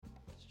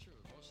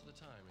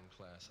time in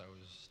class. I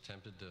was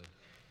tempted to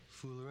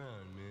fool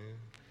around, man.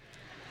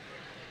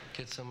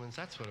 Get someone's,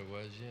 that's what it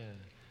was, yeah.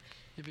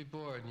 You'd be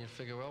bored and you'd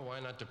figure, well, why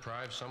not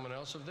deprive someone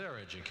else of their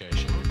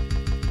education?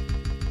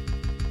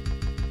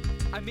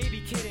 I may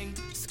be kidding,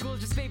 school's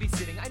just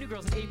babysitting. I knew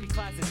girls in AP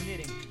classes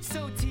knitting.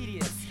 So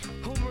tedious.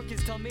 Homework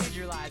is tell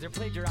major lies or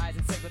plagiarize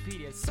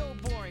encyclopedias. So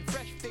boring,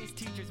 fresh-faced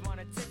teachers want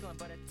to tickle 'em,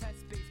 but a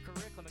test-based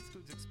curriculum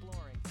excludes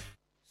exploring.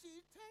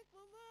 She take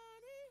my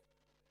money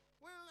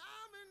when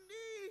I'm in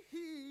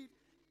need.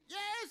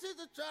 Yes,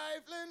 it's a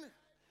trifling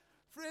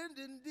friend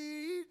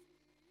indeed.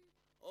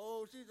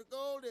 Oh, she's a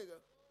gold digger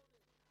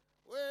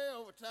way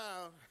over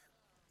town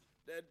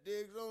that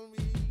digs on me.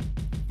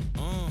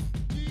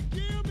 She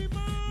give me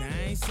money. Now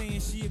I ain't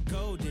saying she a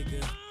gold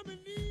digger, but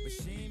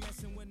she ain't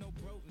messing with no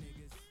broke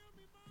niggas.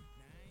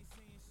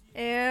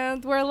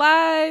 And we're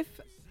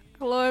live.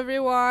 Hello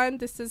everyone,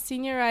 this is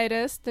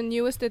Senioritis, the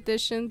newest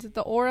addition to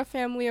the Aura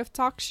family of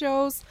talk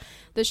shows,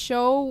 the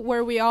show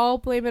where we all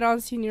blame it on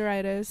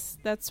senioritis.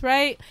 That's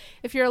right.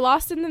 If you're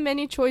lost in the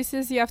many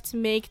choices you have to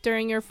make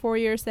during your 4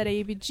 years at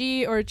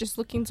ABG or just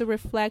looking to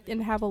reflect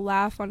and have a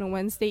laugh on a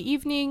Wednesday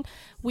evening,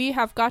 we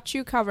have got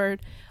you covered.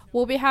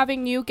 We'll be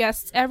having new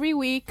guests every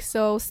week,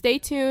 so stay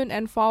tuned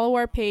and follow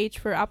our page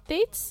for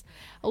updates.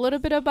 A little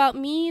bit about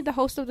me, the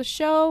host of the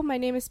show. My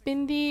name is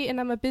Bindi, and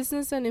I'm a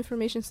business and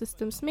information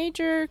systems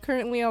major,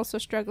 currently also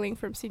struggling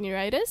from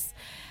senioritis.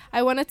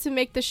 I wanted to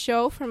make the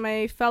show for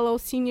my fellow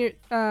seniors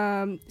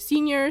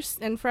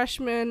and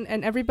freshmen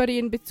and everybody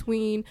in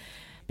between,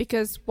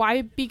 because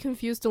why be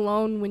confused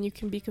alone when you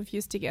can be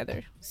confused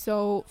together?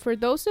 So for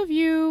those of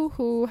you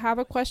who have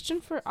a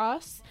question for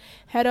us,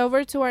 head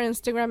over to our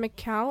Instagram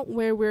account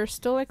where we're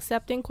still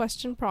accepting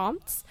question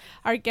prompts.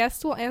 Our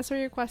guests will answer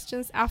your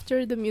questions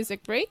after the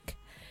music break.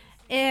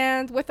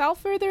 And without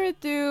further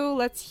ado,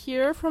 let's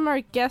hear from our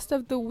guest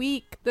of the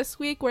week. This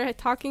week we're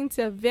talking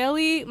to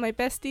Veli, my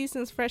bestie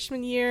since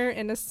freshman year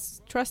and a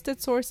trusted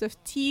source of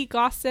tea,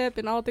 gossip,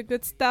 and all the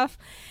good stuff,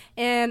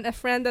 and a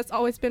friend that's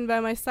always been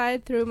by my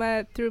side through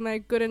my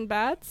good and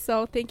bad.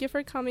 So thank you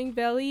for coming,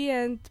 Veli,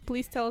 and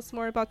please tell us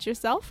more about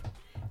yourself.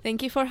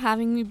 Thank you for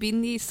having me,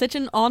 Bindi. It's such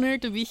an honor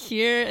to be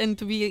here and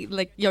to be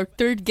like your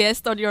third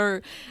guest on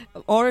your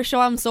Aura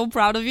show. I'm so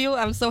proud of you.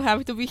 I'm so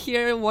happy to be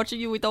here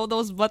watching you with all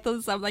those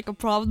buttons. I'm like a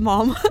proud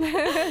mom.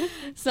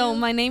 So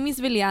my name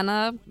is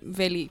Veliyana,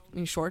 Veli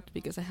in short,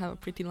 because I have a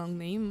pretty long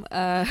name.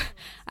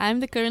 I'm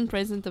the current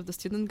president of the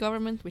student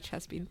government, which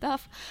has been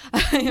tough.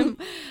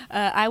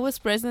 I was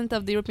president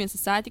of the European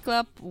Society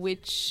Club,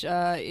 which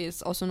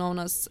is also known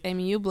as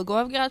MEU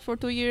Blagoevgrad for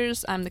 2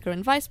 years. I'm the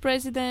current vice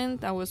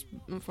president. I was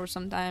for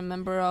some time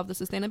member of the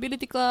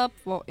Sustainability Club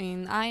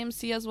in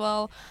IMC as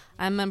well.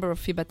 I'm a member of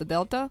Phi Beta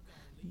Delta.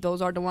 Those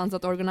are the ones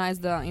that organize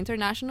the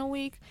International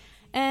Week.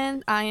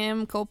 And I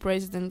am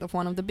co-president of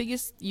one of the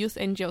biggest youth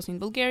NGOs in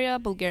Bulgaria,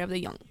 Bulgaria of the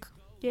Young.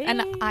 Yay.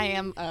 And I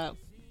am a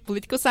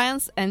political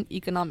science and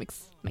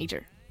economics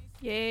major.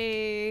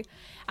 Yay.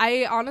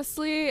 I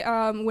honestly,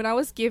 when I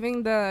was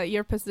giving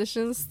your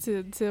positions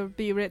to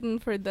be written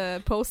for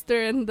the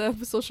poster and the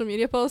social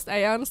media post,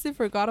 I honestly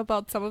forgot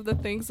about some of the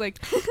things. Like,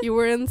 you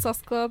were in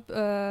SOS Club,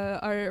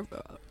 our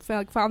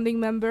founding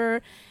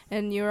member,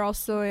 and you're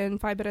also in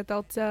Phi Beta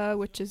Delta,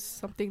 which is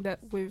something that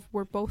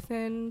we're both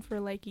in for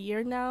like a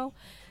year now.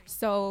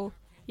 So,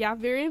 yeah,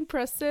 very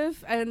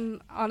impressive.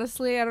 And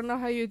honestly, I don't know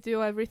how you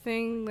do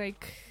everything,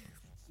 like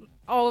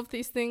all of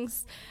these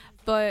things,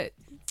 but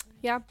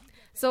yeah.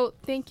 So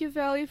thank you,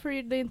 Veli, for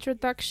the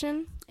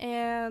introduction,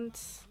 and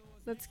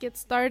let's get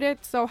started.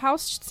 So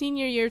how's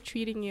senior year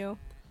treating you?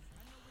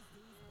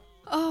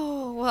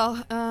 Oh,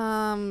 well,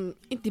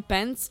 it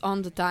depends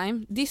on the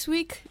time. This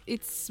week,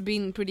 it's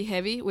been pretty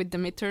heavy with the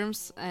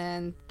midterms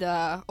and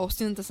the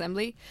student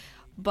assembly,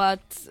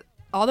 but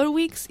other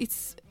weeks,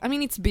 it's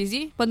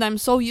busy, but I'm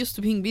so used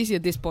to being busy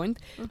at this point,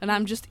 and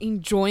I'm just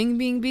enjoying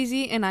being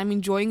busy, and I'm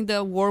enjoying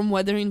the warm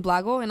weather in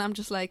Blago, and I'm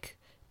just like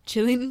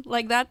chilling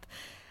like that.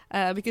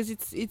 Because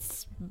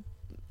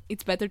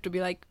it's better to be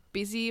like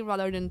busy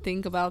rather than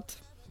think about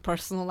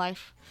personal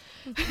life.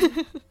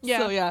 Yeah.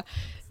 So yeah,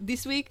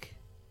 this week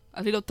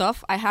a little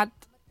tough. I had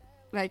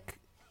like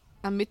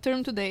a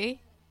midterm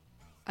today,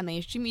 an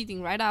HG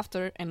meeting right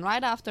after, and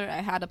right after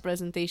I had a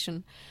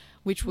presentation,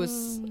 which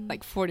was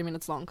like 40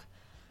 minutes long.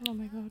 Oh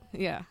my god.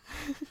 Yeah.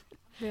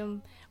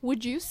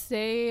 Would you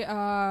say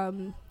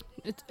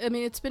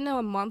it's been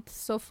a month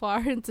so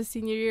far into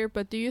senior year,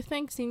 but do you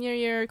think senior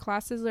year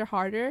classes are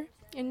harder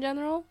in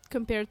general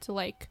compared to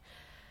like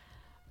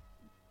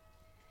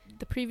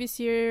the previous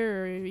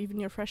year or even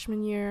your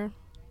freshman year?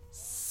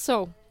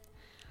 So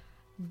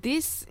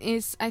this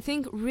is, I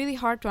think, really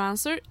hard to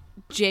answer.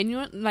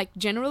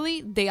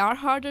 Generally they are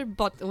harder,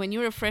 but when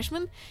you're a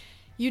freshman,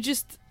 you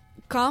just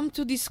come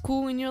to this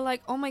school and you're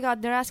like, oh my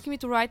god, they're asking me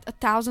to write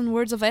 1,000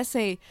 words of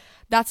essay.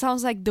 That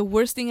sounds like the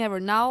worst thing ever.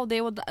 Now they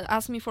would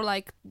ask me for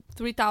like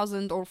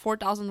 3,000 or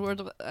 4,000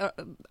 words of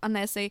an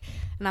essay,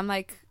 and I'm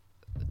like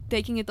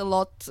taking it a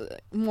lot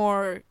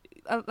more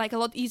like a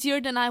lot easier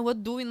than I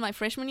would do in my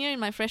freshman year. In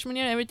my freshman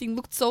year, everything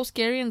looked so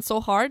scary and so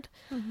hard.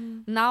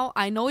 Now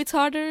I know it's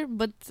harder,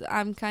 but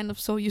I'm kind of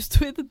so used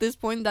to it at this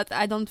point that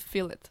I don't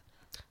feel it.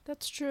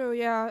 That's true.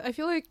 Yeah, I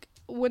feel like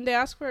when they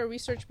ask for a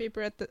research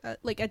paper,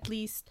 at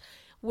least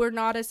we're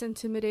not as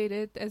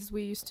intimidated as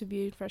we used to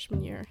be in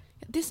freshman year.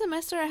 This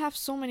semester I have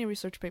so many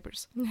research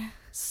papers.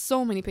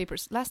 So many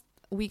papers. Last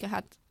week I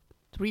had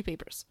 3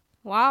 papers.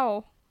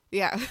 Wow.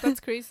 Yeah. That's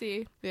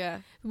crazy. Yeah.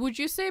 Would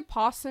you say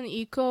POS and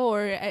ECO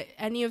or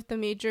any of the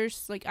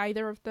majors, like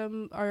either of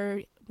them,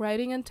 are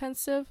writing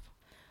intensive?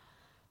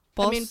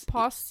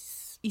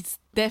 POS is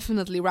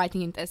definitely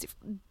writing intensive.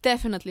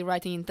 Definitely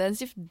writing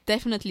intensive.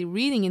 Definitely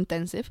reading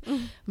intensive.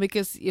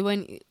 Because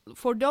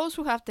for those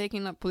who have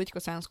taken a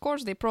political science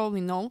course, they probably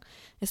know,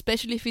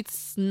 especially if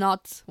it's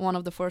not one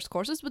of the first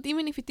courses. But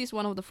even if it is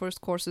one of the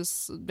first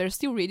courses, there's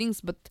still readings.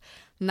 But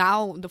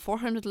now the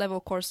 400 level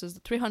courses,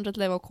 the 300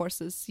 level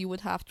courses, you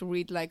would have to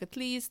read like at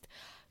least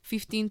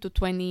 15 to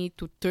 20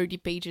 to 30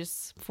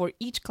 pages for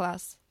each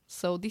class.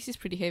 So this is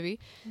pretty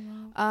heavy.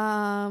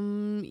 Wow.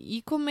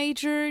 Eco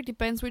major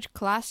depends which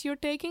class you're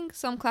taking.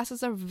 Some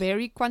classes are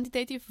very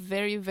quantitative,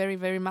 very, very,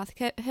 very math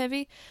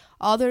heavy.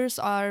 Others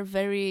are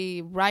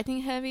very writing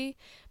heavy.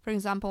 For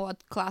example, a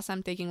class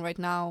I'm taking right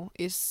now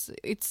it's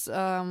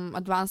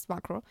advanced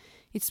macro.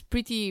 It's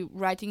pretty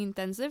writing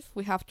intensive.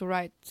 We have to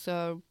write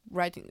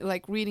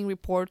reading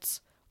reports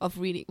of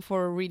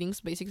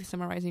readings, basically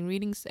summarizing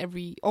readings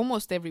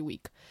almost every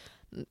week.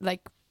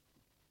 Like,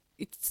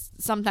 it's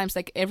sometimes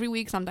like every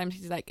week, sometimes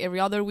it's like every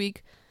other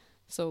week.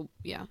 So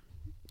yeah.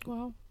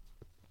 Wow.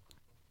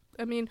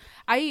 I mean,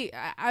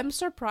 I'm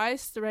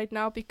surprised right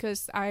now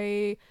because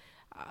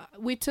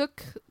we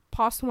took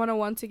POS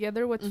 101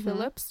 together with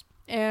Phillips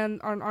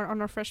and on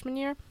our freshman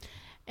year,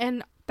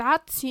 and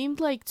that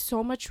seemed like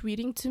so much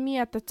reading to me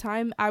at the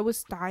time. I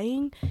was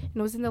dying and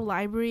I was in the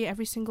library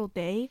every single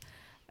day,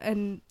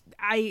 and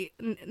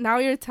now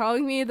you're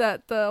telling me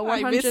that the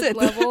 100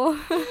 level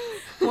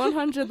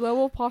 100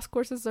 level POS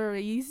courses are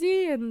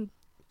easy, and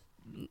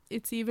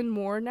it's even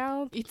more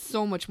now. It's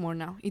so much more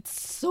now.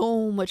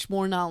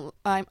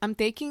 I'm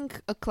taking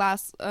a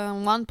class,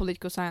 one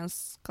political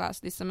science class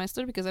this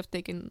semester because I've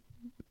taken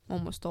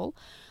almost all.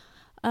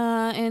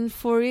 And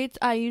for it,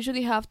 I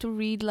usually have to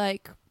read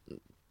like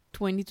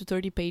 20 to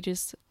 30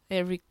 pages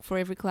for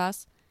every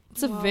class.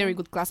 It's a very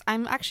good class.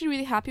 I'm actually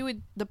really happy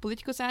with the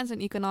political science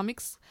and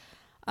economics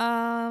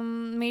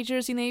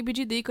majors in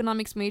ABG, the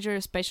economics major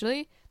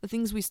especially. The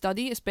things we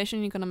study,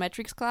 especially in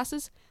econometrics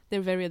classes,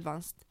 they're very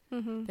advanced.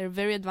 They're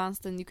very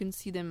advanced, and you can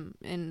see them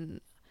in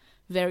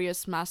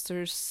various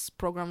master's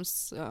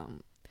programs,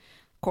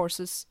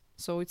 courses.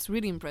 So it's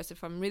really impressive.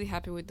 I'm really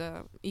happy with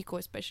the eco,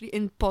 especially.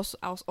 In POS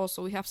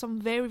also, we have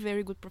some very,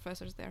 very good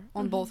professors there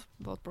on both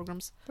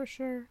programs. For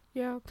sure,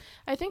 yeah.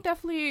 I think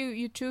definitely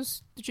you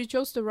chose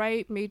the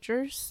right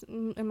majors,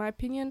 in my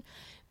opinion,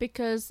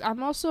 because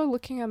I'm also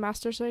looking at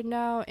masters right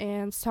now,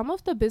 and some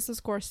of the business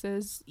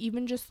courses,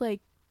 even just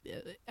like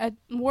at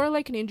more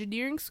like an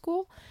engineering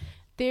school,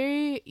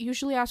 they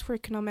usually ask for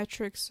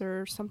econometrics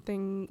or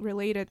something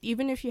related.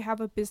 Even if you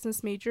have a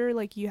business major,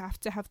 like you have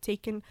to have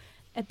taken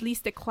at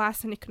least a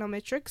class in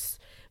econometrics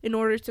in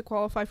order to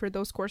qualify for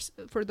those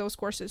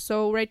courses.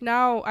 So right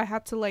now I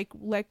had to like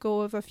let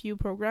go of a few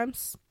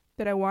programs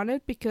that I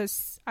wanted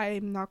because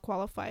I'm not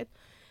qualified.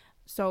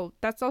 So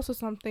that's also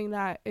something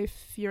that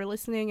if you're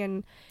listening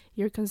and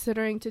you're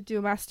considering to do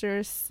a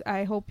master's,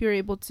 I hope you're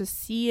able to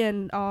see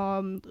and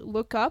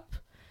look up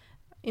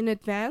in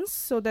advance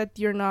so that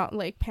you're not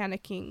like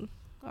panicking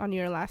on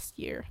your last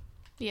year.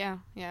 Yeah,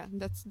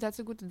 that's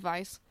a good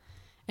advice.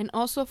 And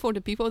also for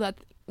the people that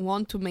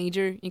want to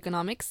major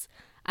economics,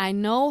 I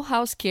know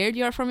how scared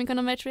you are from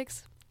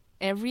econometrics.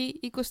 Every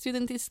eco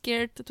student is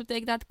scared to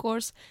take that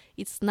course.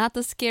 It's not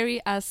as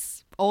scary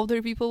as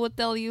older people would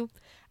tell you,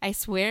 I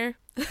swear.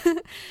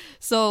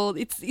 So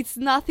it's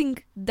nothing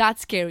that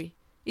scary.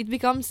 It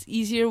becomes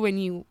easier when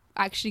you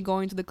actually go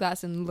into the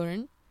class and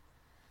learn.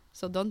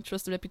 So don't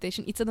trust the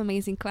reputation. It's an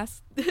amazing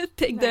class.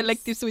 Take the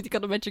electives with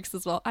econometrics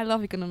as well. I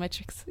love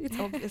econometrics. It's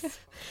obvious.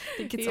 I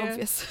think it's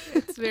obvious.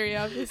 It's very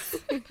obvious.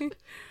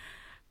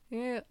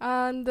 Yeah.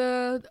 And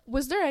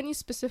was there any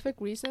specific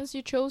reasons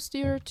you chose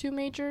your 2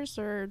 majors,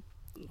 or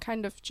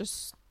kind of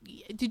just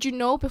did you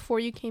know before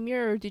you came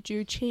here, or did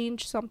you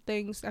change some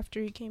things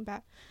after you came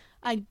back?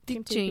 I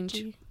did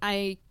change.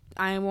 I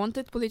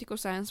wanted political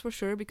science for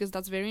sure because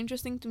that's very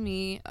interesting to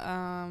me.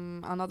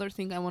 Another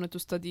thing I wanted to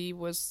study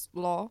was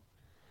law.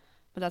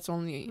 But that's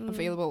only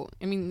available.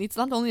 I mean, it's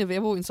not only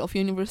available in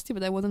Sofia University,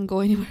 but I wouldn't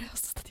go anywhere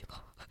else to study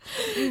law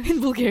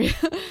in Bulgaria.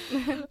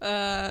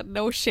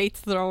 No shade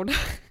thrown.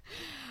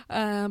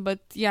 But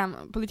yeah,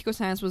 political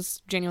science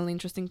was genuinely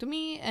interesting to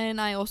me, and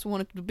I also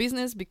wanted to do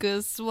business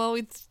because, well,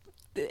 it's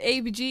the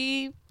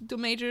ABG, 2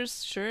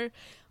 majors, sure.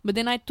 But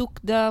then I took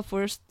the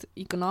first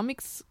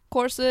economics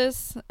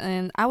courses,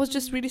 and I was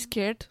just really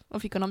scared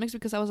of economics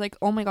because I was like,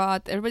 oh my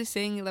god, everybody's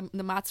saying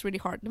the math's really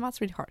hard. The math's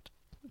really hard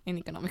in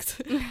economics.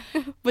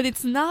 But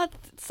it's not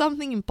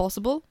something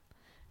impossible.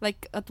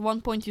 like at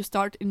one point you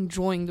start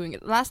enjoying doing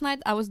it. Last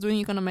night I was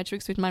doing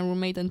econometrics with my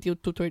roommate until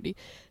 2:30.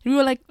 We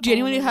were like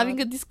genuinely having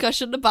a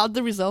discussion about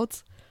the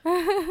results.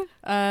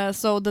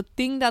 So the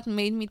thing that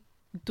made me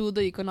do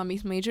the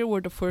economics major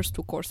were the first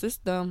 2 courses,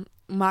 the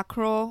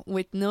macro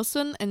with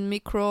Nilsson and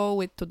micro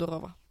with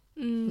Todorova.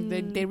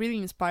 They really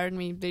inspired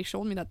me. They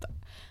showed me that,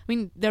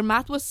 their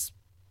math was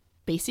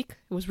basic.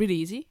 It was really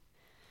easy.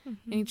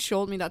 And it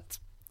showed me that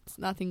it's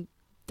nothing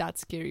that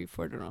scary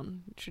further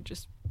on. You should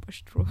just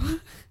push through.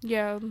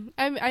 Yeah,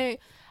 I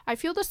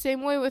feel the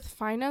same way with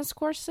finance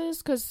courses,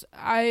 because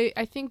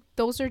I think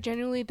those are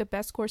genuinely the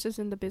best courses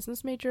in the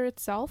business major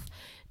itself,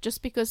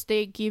 just because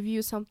they give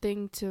you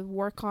something to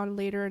work on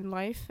later in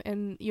life,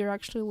 and you're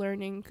actually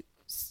learning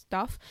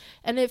stuff,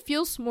 and it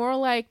feels more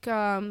like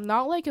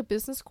not like a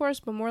business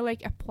course, but more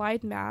like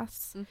applied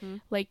maths,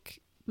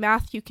 like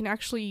math you can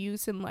actually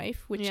use in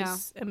life, which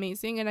is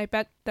amazing. And I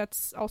bet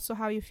that's also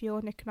how you feel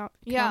in economics.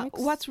 Yeah,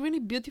 what's really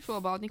beautiful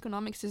about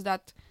economics is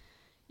that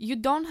you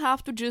don't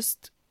have to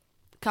just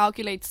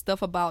calculate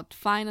stuff about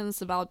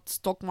finance, about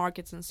stock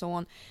markets and so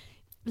on.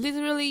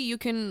 Literally, you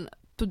can...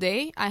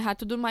 Today, I had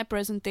to do my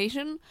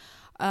presentation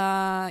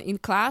in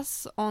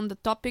class on the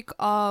topic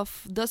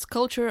of does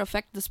culture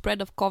affect the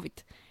spread of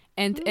COVID?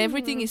 And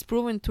everything is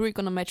proven through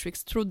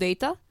econometrics, through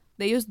data.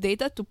 They use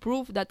data to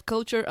prove that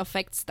culture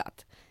affects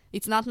that.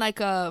 It's not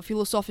like a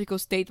philosophical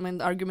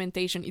statement,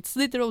 argumentation. It's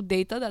literal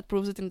data that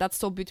proves it, and that's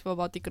so beautiful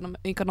about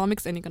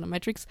economics and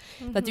econometrics,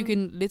 that you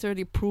can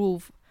literally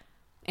prove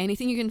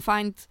anything. You can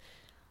find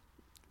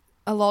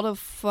a lot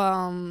of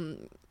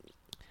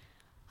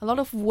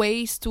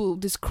ways to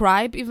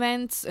describe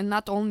events, and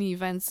not only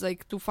events,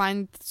 like to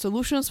find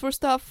solutions for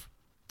stuff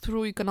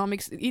through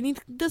economics.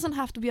 It doesn't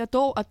have to be at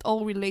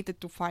all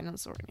related to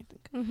finance or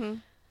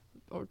anything,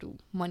 or to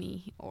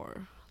money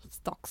or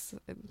stocks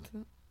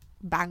and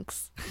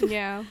banks.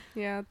 yeah.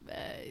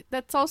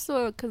 That's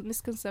also a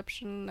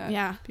misconception that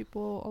a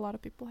lot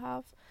of people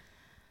have.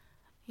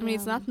 I mean,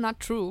 it's not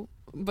true,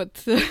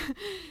 but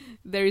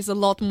there is a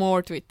lot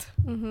more to it.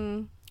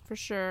 For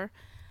sure.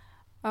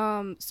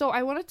 So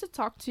I wanted to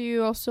talk to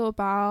you also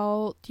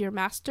about your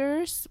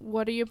master's.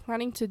 What are you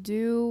planning to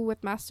do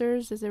with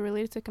master's? Is it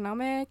related to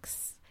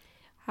economics?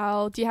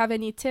 Do you have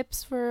any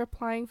tips for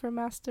applying for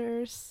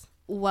master's?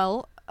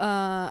 Well,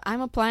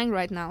 I'm applying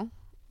right now.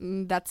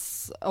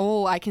 That's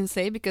all I can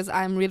say, because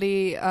I'm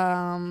really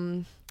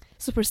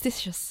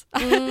superstitious.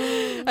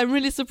 I'm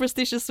really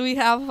superstitious. We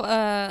have,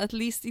 at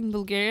least in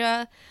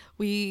Bulgaria,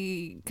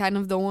 we kind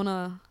of don't want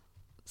to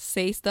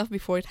say stuff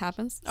before it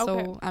happens. Okay.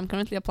 So I'm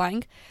currently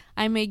applying.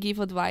 I may give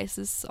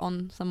advices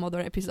on some other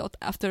episode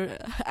after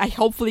I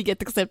hopefully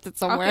get accepted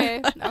somewhere.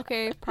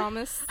 Okay,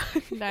 promise.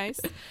 Nice.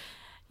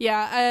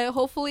 Yeah,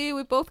 hopefully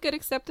we both get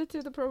accepted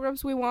to the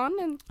programs we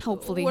want, and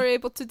hopefully we're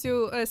able to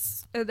do an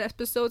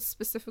episode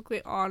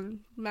specifically on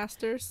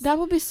masters. That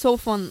would be so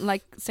fun,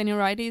 like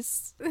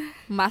senioritis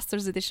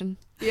masters edition.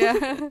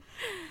 Yeah.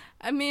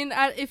 I mean,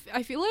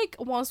 I feel like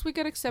once we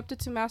get accepted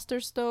to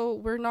masters, though,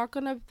 we're not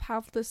gonna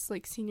have this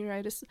like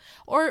senioritis,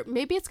 or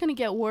maybe it's gonna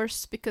get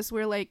worse because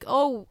we're like,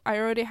 oh, I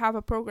already have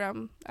a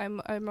program.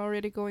 I'm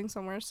already going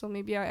somewhere, so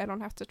maybe I don't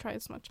have to try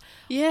as much.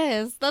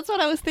 Yes, that's what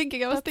I was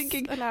thinking. I was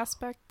thinking an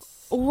aspect.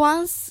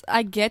 Once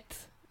I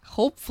get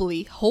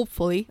hopefully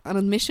an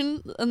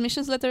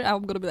admissions letter,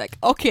 I'm gonna be like,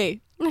 okay,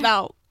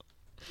 now.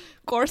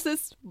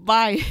 Courses,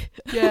 bye.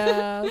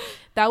 Yeah,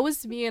 that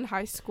was me in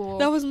high school.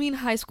 That was me in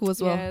high school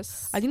as well.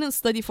 Yes, I didn't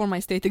study for my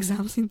state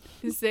exams.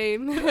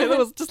 Same. It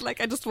was just like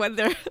I just went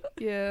there.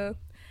 Yeah,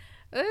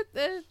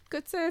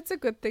 it's a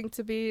good thing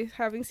to be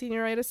having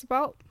senioritis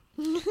about.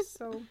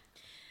 So,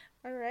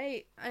 all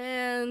right,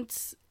 and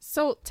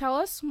so tell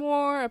us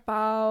more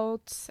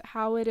about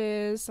how it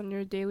is on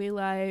your daily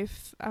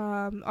life,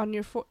 on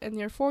your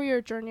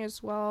 4-year journey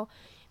as well,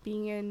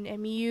 being in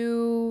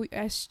MEU,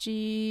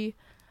 SG.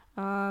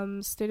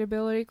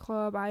 Sustainability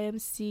Club,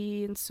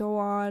 IMC, and so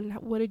on.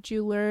 What did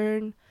you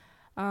learn?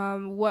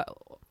 What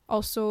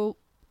also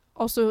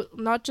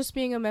not just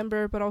being a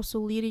member, but also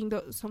leading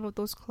some of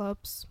those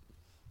clubs.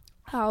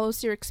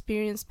 How's your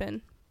experience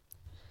been?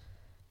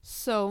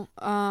 So,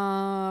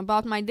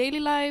 about my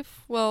daily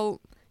life,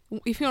 well,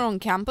 if you're on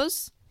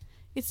campus,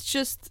 it's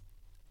just,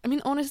 I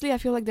mean, honestly, I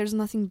feel like there's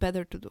nothing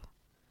better to do.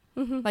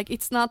 Like,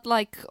 it's not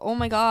like, oh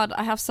my god,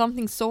 I have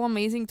something so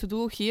amazing to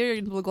do here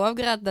in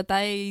Blagoevgrad that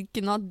I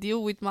cannot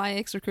deal with my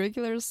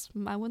extracurriculars.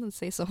 I wouldn't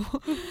say so.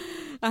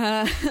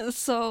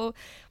 So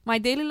my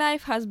daily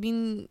life has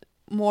been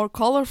more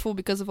colorful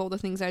because of all the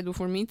things I do.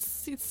 For me,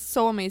 it's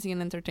so amazing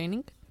and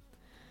entertaining.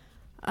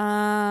 What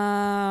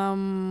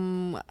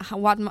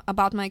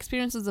about my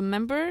experience as a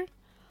member?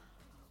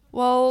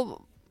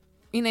 Well,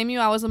 in MU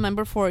I was a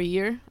member for a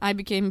year. I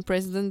became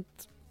president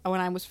when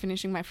I was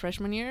finishing my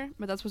freshman year,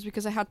 but that was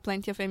because I had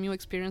plenty of MU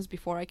experience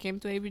before I came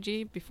to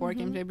ABG. Before I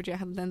came to ABG, I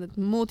had attended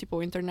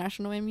multiple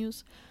international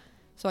MUs,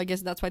 so I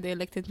guess that's why they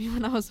elected me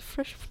when I was a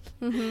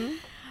freshman.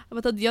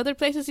 But at the other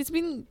places, it's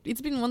been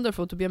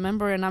wonderful to be a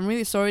member, and I'm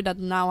really sorry that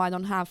now I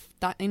don't have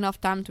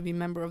enough time to be a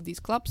member of these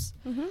clubs.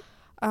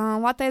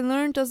 What I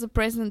learned as the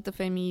president of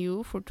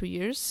MEU for 2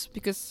 years,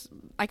 because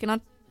I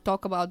cannot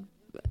talk about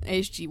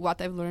SG,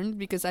 what I've learned,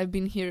 because I've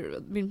been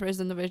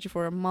president of SG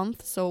for a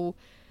month, so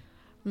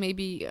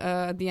maybe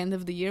at the end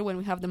of the year when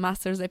we have the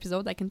master's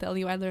episode, I can tell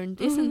you I learned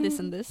this and this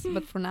and this,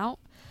 but for now,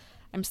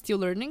 I'm still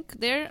learning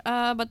there.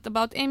 But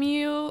about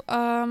MEU,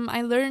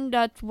 I learned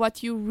that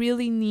what you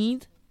really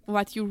need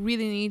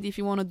if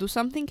you want to do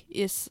something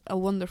is a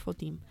wonderful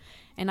team.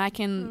 And I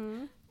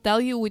can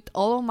tell you with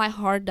all of my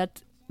heart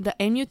that the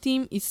MU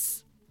team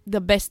is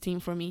the best team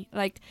for me.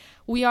 Like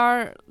we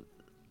are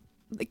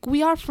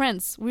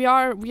friends. We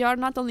are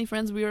not only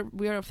friends. We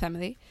are a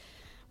family.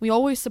 We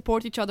always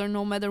support each other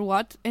no matter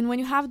what. And when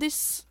you have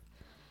this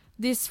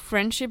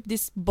friendship,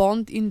 this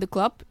bond in the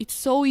club, it's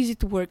so easy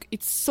to work.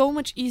 It's so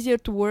much easier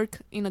to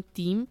work in a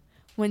team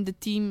when the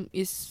team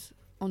is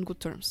on good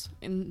terms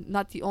and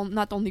not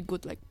only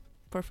good, like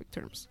perfect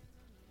terms.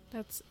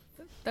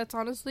 That's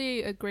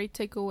honestly a great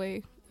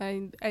takeaway.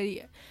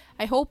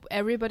 I hope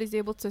everybody's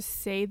able to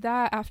say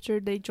that after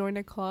they join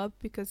a club,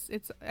 because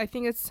I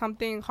think it's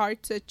something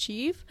hard to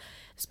achieve,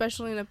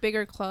 especially in a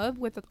bigger club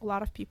with a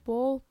lot of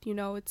people. You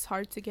know, it's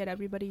hard to get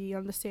everybody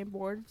on the same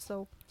board.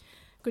 So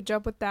good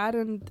job with that.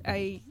 And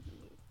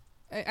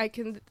I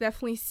can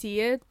definitely see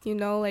it, you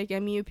know, like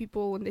MU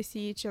people, when they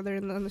see each other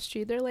on the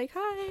street, they're like,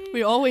 hi.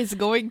 We're always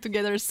going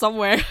together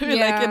somewhere. Yeah.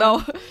 Like, you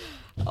know,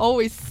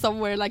 always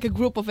somewhere, like a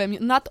group of MU.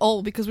 Not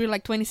all, because we're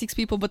like 26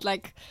 people, but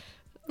like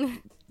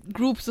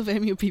groups of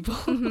MU people.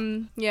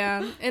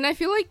 Yeah. And I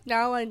feel like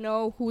now I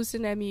know who's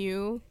in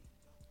MU.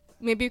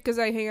 Maybe because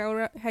I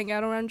hang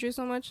out around you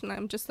so much, and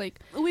I'm just like...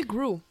 We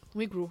grew.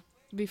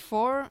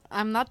 Before,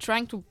 I'm not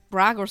trying to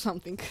brag or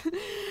something,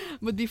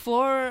 but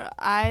before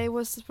I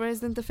was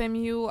president of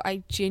MU,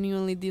 I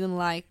genuinely didn't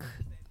like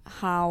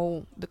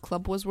how the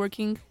club was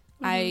working.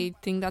 I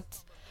think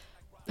that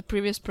the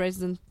previous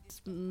president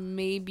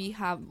maybe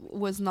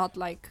was not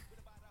like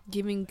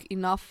giving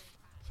enough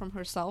from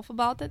herself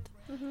about it.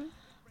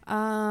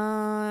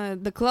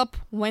 The club,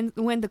 when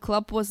the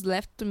club was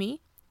left to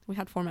me, we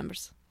had 4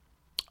 members.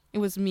 It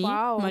was me,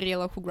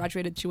 Mariela, who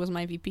graduated, she was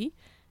my VP,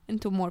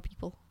 and 2 more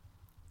people.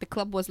 The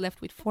club was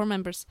left with 4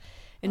 members,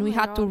 and we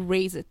had to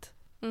raise it.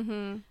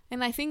 And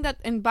I think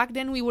that, and back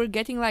then we were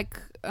getting like,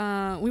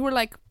 we were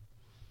like,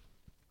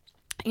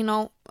 you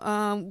know,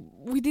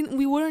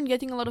 we weren't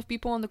getting a lot of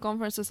people on the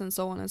conferences and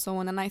so on and so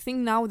on. And I think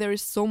now there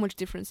is so much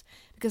difference,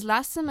 because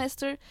last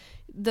semester,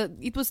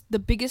 it was the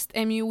biggest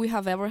MU we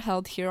have ever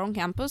held here on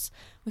campus.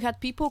 We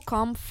had people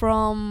come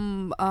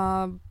from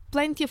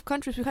plenty of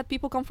countries. We had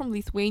people come from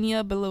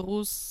Lithuania,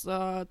 Belarus,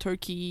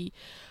 Turkey,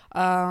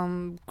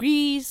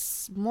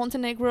 Greece,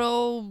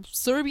 Montenegro,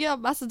 Serbia,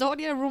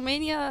 Macedonia,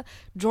 Romania,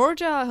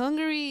 Georgia,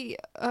 Hungary,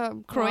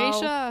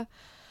 Croatia,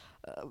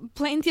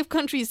 plenty of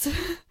countries.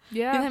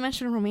 Yeah. Did I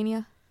mention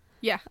Romania?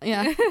 Yeah.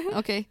 Yeah.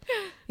 Okay.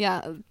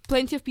 Yeah.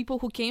 Plenty of people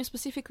who came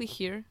specifically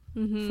here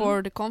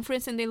for the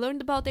conference, and they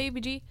learned about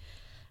ABG,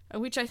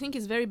 which I think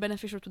is very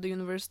beneficial to the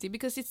university,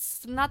 because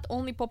it's not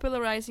only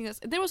popularizing us.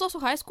 There was also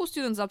high school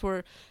students that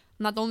were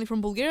not only from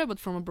Bulgaria but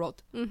from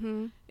abroad.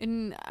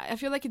 And I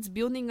feel like it's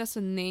building us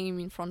a name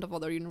in front of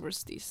other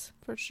universities.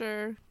 For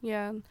sure.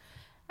 Yeah.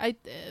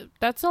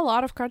 That's a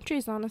lot of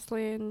countries,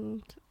 honestly,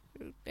 and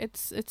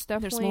it's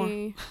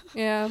definitely...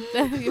 Yeah.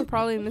 You're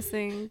probably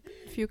missing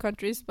a few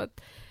countries, but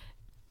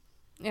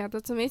yeah,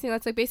 that's amazing.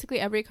 That's like basically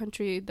every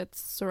country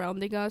that's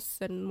surrounding us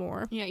and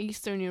more. Yeah,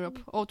 Eastern Europe.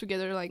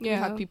 Altogether, like, we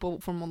had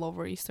people from all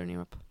over Eastern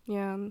Europe.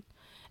 Yeah.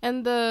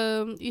 And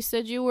you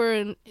said you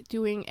were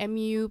doing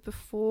MU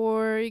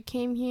before you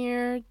came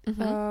here.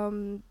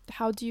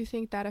 How do you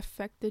think that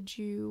affected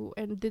you?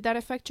 And did that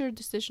affect your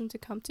decision to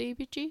come to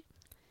ABG?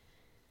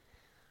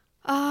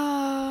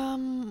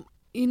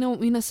 You know,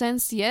 in a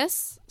sense,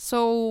 yes.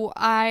 So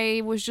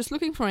I was just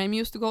looking for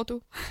MUs to go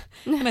to.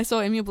 And I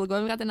saw MU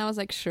Blagoevgrad, and I was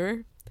like,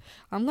 sure,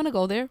 I'm going to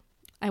go there.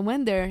 I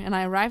went there, and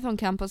I arrived on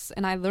campus,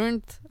 and I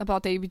learned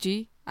about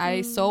ABG.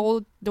 I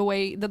saw the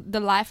way, the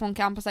life on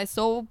campus. I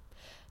saw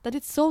that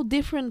it's so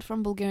different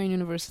from Bulgarian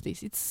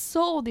universities. It's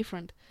so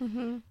different.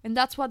 And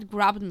that's what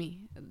grabbed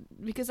me.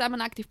 Because I'm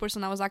an active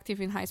person. I was active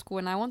in high school,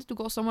 and I wanted to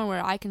go somewhere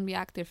where I can be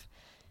active.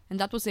 And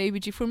that was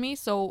ABG for me.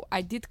 So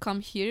I did come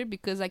here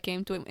because I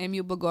came to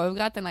MU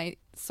Blagoevgrad, and I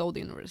saw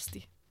the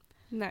university.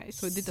 Nice.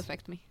 So it did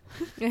affect me.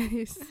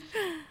 Nice.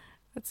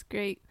 That's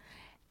great.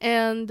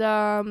 And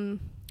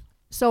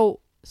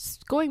so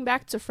going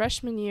back to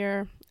freshman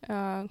year,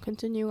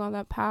 continuing on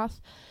that path,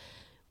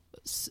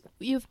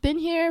 you've been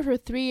here for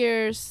 3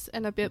 years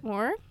and a bit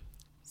more.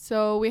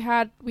 So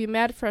we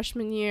met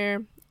freshman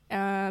year.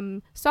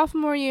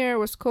 Sophomore year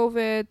was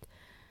COVID.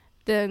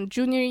 Then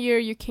junior year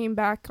you came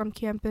back on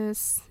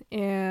campus,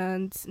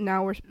 and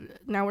now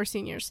we're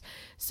seniors.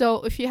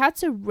 So if you had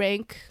to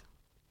rank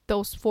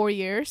those 4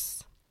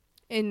 years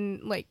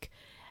in like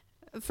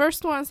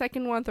first one,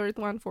 second one, third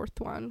one, fourth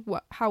one,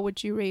 how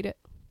would you rate it?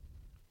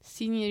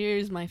 Senior year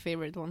is my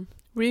favorite one.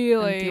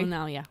 Really? Until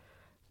now, yeah.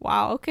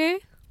 Wow, okay.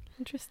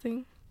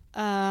 Interesting.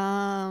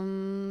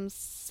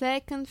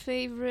 Second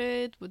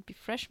favorite would be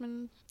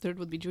freshman, third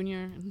would be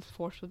junior, and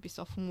fourth would be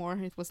sophomore.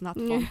 It was not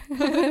fun.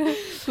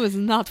 It was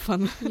not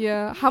fun.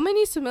 Yeah. How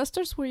many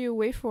semesters were you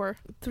away for?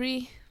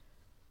 3.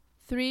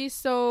 3,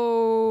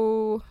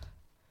 so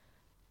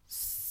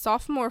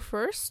sophomore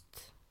first,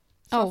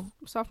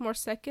 sophomore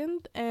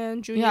second,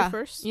 and junior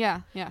first.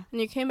 Yeah. And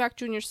you came back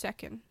junior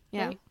second.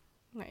 Yeah. Right?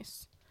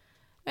 Nice.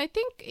 I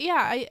think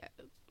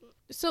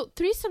so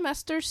 3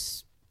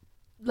 semesters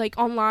like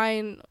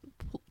online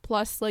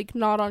plus like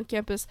not on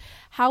campus.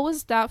 How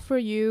was that for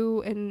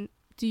you? And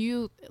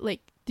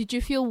did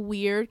you feel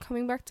weird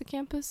coming back to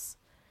campus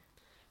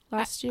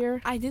last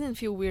year? I didn't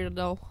feel weird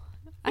though.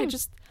 I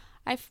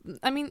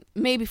mean,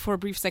 maybe for a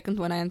brief second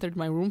when I entered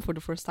my room for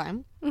the first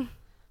time,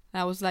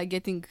 I was like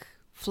getting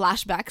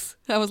flashbacks.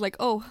 I was like,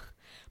 oh,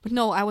 but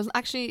no, I was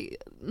actually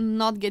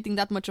not getting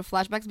that much of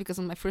flashbacks because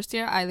in my first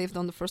year I lived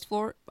on the first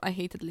floor. I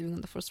hated living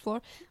on the first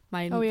floor.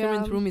 My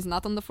current room is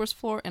not on the first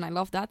floor, and I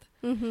love that.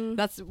 Mm-hmm.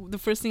 That's the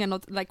first thing I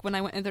noticed. Like when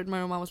I entered my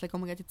room, I was like, oh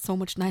my god, it's so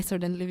much nicer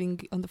than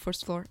living on the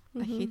first floor.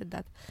 I hated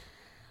that.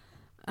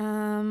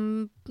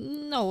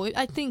 No,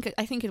 I think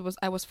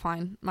I was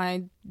fine.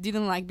 I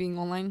didn't like being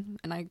online,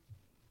 and I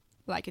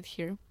like it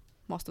here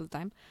most of the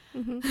time.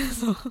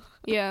 So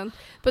yeah,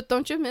 but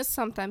don't you miss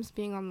sometimes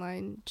being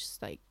online,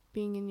 just like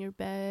being in your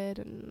bed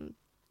and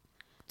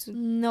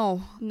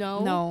no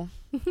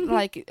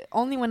like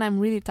only when I'm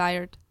really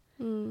tired.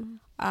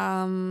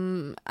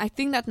 I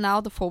think that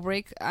now the fall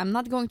break, I'm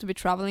not going to be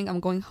traveling.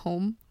 I'm going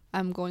home.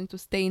 I'm going to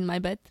stay in my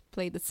bed,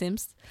 play The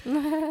Sims,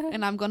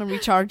 and I'm gonna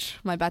recharge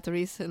my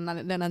batteries, and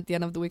then at the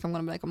end of the week I'm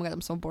gonna be like, oh my god,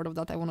 I'm so bored of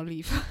that, I want to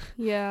leave.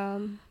 Yeah.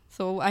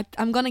 So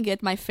I'm gonna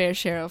get my fair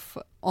share of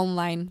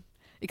online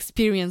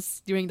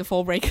experience during the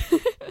fall break.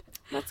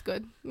 That's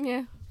good.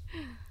 Yeah.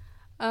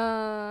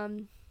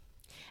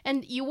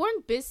 And you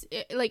weren't busy,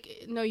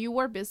 you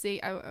were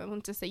busy. I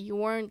want to say you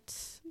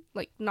weren't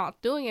like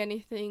not doing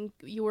anything.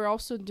 You were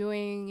also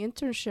doing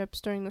internships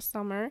during the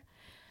summer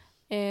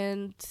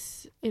and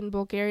in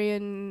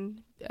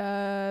Bulgarian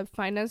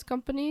finance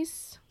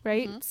companies,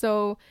 right?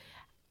 So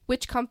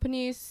which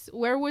companies,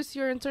 where was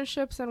your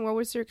internships and what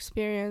was your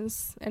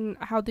experience and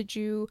how did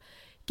you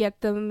get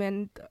them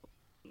and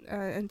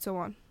so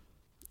on?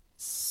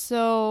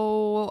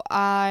 So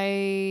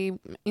I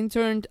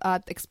interned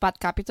at Expat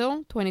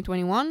Capital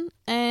 2021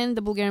 and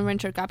the Bulgarian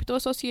Venture Capital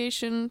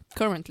Association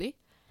currently.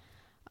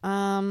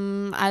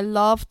 I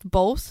loved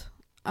both.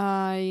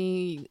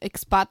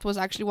 Expat was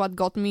actually what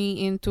got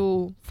me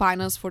into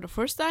finance for the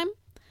first time.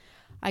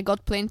 I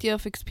got plenty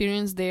of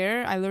experience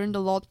there. I learned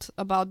a lot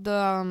about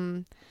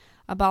the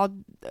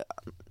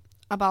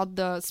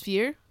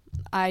sphere.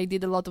 I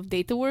did a lot of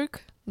data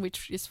work,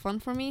 which is fun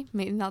for me.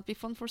 May not be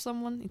fun for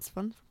someone. It's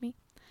fun for me.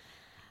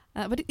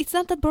 But it's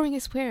not that boring, I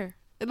swear.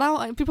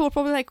 Now people are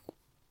probably like,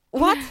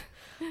 what?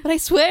 But I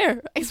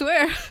swear.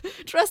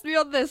 Trust me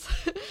on this.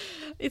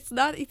 It's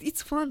not,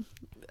 it's fun.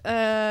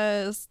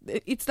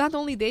 It's not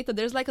only data.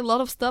 There's like a lot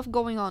of stuff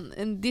going on.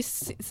 And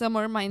this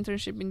summer, my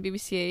internship in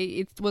BBCA,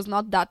 it was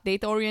not that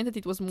data oriented.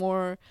 It was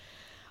more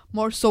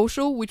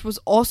social, which was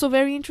also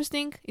very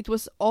interesting. It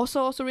was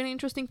also really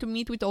interesting to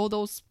meet with all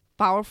those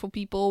powerful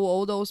people,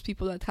 all those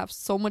people that have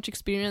so much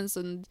experience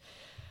and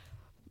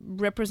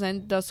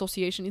represent the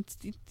association.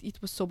 It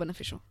was so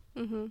beneficial.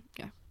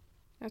 Yeah,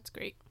 that's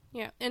great.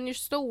 Yeah, and you're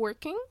still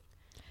working?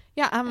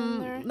 Yeah,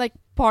 I'm like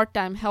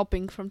part-time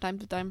helping from time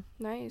to time.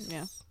 Nice.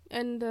 Yeah.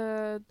 And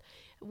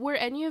were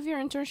any of your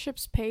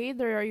internships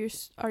paid, or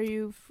are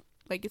you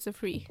like it's a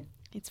free?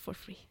 It's for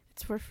free.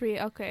 It's for free.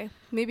 Okay,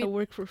 maybe I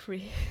work for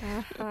free.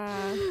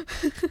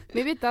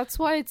 Maybe that's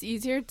why it's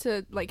easier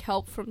to like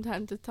help from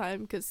time to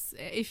time. Because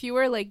if you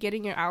were like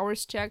getting your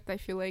hours checked, I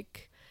feel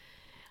like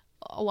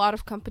a lot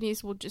of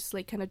companies will just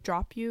like kind of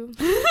drop you.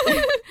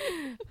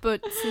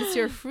 But since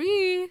you're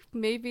free,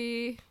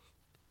 maybe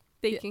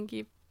they can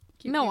keep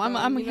no, you I'm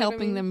going,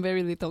 helping them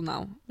very little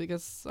now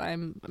because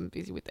I'm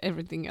busy with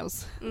everything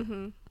else.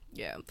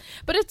 Yeah,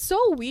 but it's so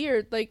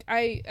weird. Like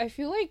I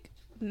feel like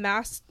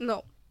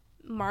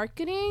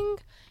marketing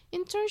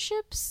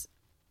internships,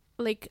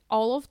 like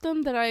all of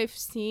them that I've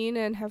seen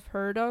and have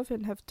heard of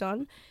and have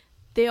done,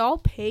 they all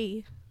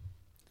pay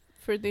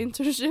for the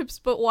internships.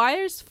 But why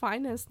is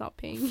finance not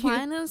paying?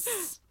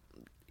 Finance,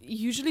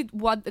 usually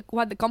what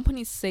the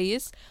companies say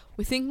is,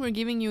 we think we're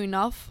giving you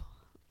enough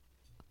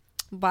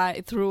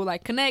through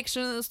like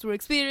connections, through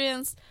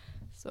experience,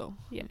 so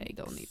yeah, you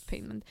don't need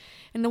payment.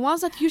 And the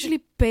ones that usually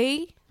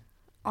pay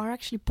are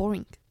actually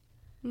boring.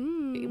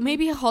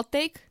 Maybe a hot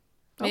take.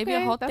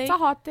 That's a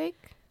hot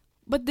take.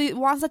 But the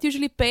ones that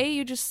usually pay,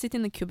 you just sit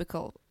in a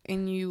cubicle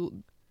and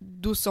you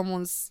do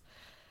someone's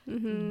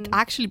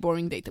actually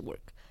boring data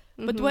work.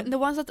 But the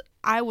ones that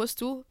I was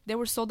to, they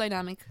were so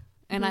dynamic,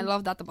 and I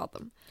love that about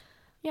them.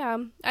 Yeah,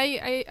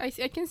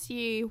 I can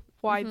see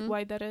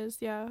why that is.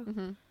 Yeah.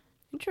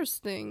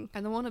 Interesting. I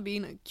don't want to be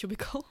in a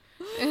cubicle.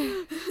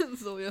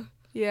 So yeah.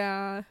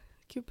 Yeah,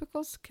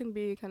 cubicles can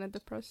be kind of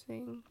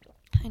depressing.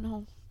 I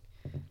know.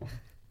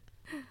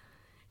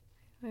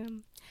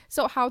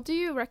 So how do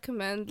you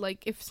recommend,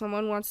 like, if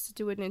someone wants to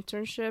do an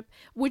internship,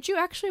 would you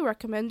actually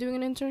recommend doing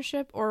an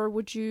internship, or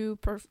would you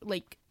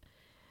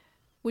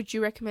would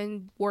you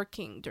recommend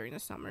working during the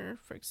summer,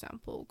 for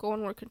example, go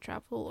and work and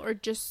travel, or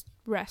just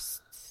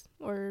rest,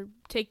 or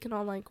take an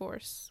online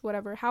course,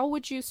 whatever? How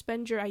would you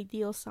spend your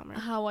ideal summer?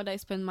 How would I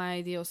spend my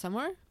ideal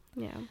summer?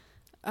 Yeah.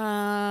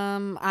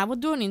 I would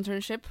do an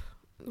internship.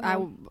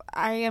 Yeah.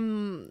 I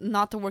am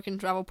not a work and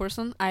travel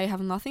person. I have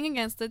nothing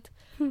against it.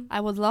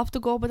 I would love to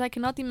go, but I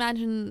cannot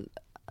imagine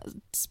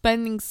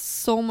spending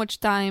so much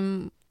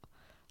time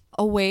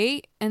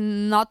away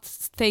and not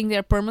staying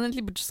there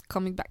permanently, but just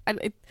coming back.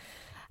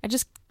 I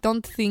just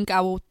don't think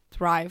I will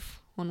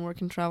thrive on work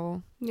and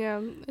travel.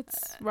 Yeah,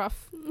 it's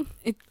rough.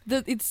 It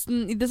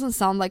doesn't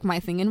sound like my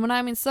thing. And when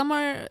I'm in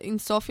summer in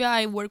Sofia,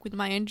 I work with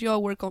my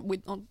NGO, work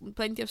on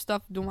plenty of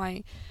stuff, do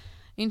my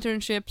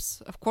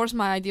internships. Of course,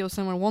 my ideal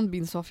summer won't be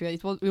in Sofia.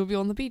 It will be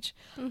on the beach.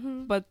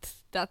 Mm-hmm. But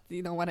that,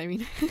 you know what I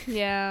mean.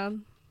 Yeah.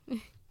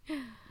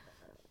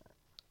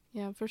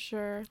 Yeah, for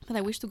sure. But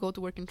I wish to go to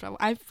work and travel.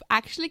 I've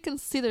actually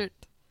considered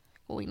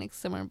going next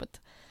summer, but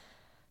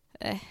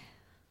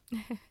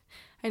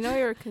I know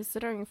you're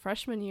considering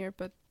freshman year,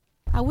 but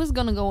I was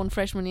gonna go on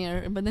freshman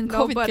year, but then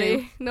COVID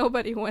came.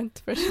 Nobody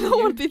went freshman No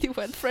year. one really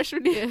went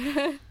freshman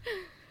year.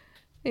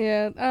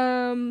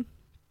 Yeah.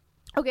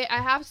 Okay, I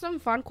have some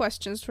fun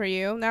questions for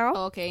you now.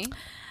 Okay.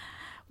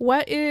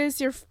 What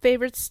is your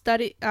favorite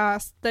study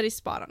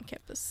spot on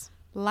campus?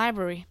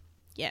 Library.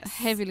 Yes.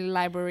 Heavily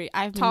library.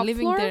 I've been Top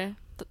living floor? there.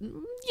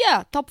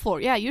 Yeah, top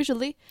floor. Yeah,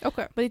 usually.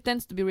 Okay. But it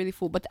tends to be really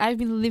full. But I've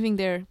been living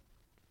there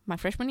my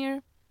freshman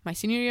year, my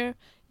senior year.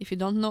 If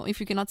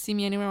you cannot see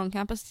me anywhere on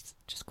campus,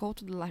 just go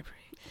to the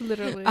library.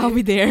 Literally. I'll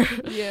be there.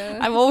 Yeah.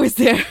 I'm always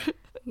there.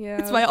 Yeah.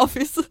 It's my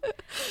office.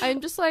 I'm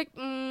just like,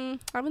 I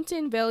haven't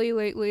seen Veli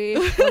lately.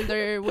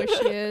 Wonder where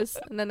she is.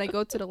 And then I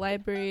go to the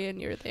library and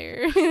you're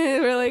there.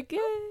 We're like, yay.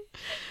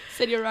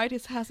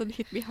 Senioritis hasn't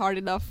hit me hard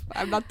enough.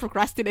 I'm not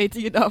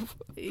procrastinating enough.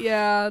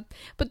 Yeah.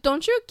 But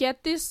don't you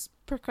get these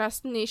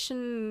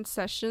procrastination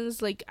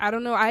sessions? Like, I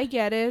don't know. I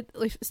get it.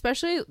 Like,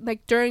 especially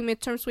like during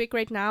midterms week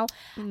right now.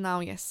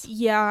 Now, yes.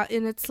 Yeah.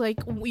 And it's like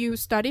you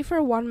study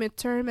for one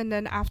midterm and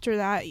then after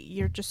that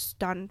you're just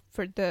done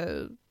for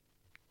the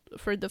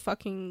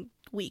fucking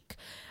week.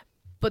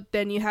 But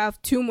then you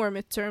have 2 more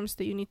midterms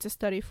that you need to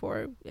study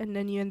for, and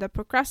then you end up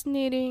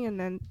procrastinating and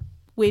then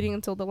waiting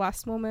until the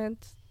last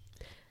moment.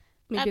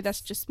 Maybe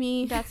that's just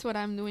me. That's what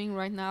I'm doing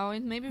right now,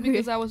 and maybe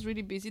because I was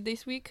really busy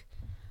this week.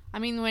 I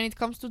mean, when it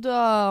comes to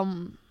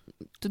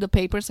the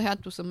papers I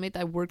had to submit,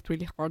 I worked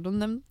really hard on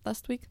them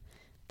last week.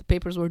 The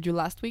papers were due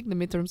last week. The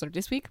midterms are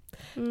this week.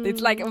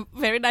 It's like a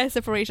very nice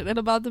separation. And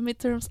about the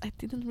midterms, I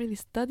didn't really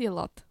study a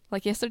lot.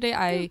 Like yesterday,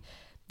 I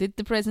did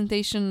the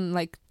presentation,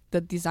 like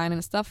the design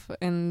and stuff,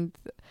 and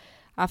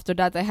after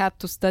that I had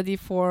to study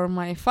for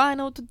my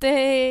final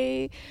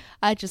today.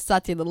 I just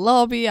sat in the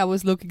lobby. I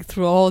was looking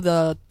through all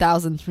the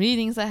 1,000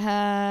 readings I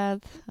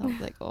had. I was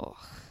like, oh,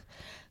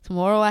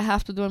 tomorrow I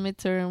have to do a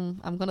midterm.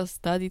 I'm gonna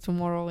study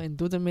tomorrow and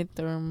do the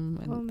midterm.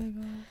 And oh my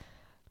god.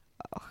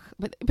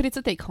 But it's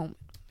a take home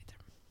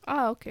midterm.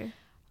 Oh, okay.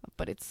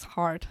 But it's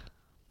hard.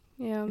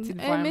 Yeah. It's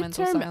And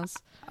environmental midterm, science.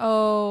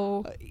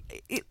 Oh.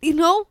 You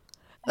know,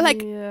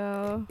 like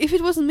yeah. if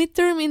it was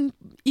midterm in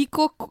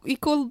eco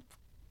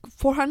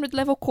 400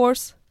 level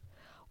course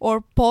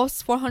or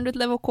POS 400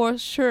 level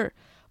course, sure.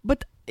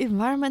 But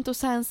environmental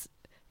science,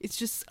 it's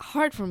just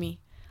hard for me.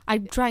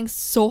 I'm trying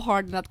so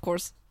hard in that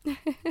course.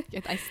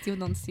 Yet I still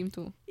don't seem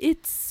to.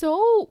 It's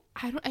so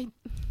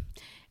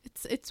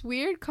it's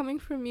weird coming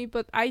from me,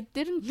 but I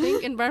didn't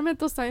think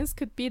environmental science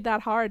could be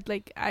that hard.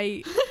 Like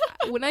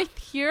when I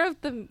hear of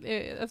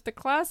the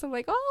class, I'm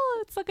like,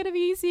 oh, it's not gonna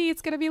be easy.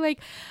 It's gonna be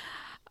like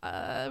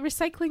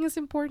recycling is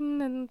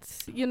important, and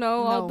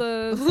all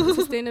the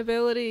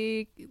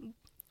sustainability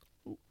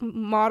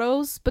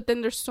mottos. But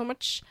then there's so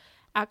much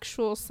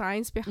actual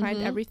science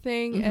behind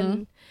everything,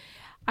 and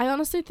I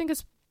honestly think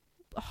it's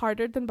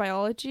harder than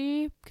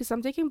biology, because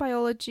I'm taking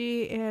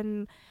biology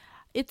and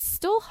it's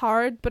still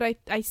hard, but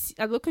I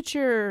look at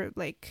your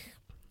like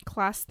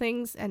class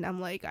things and I'm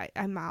like,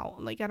 I'm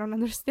out. Like, I don't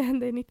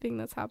understand anything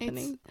that's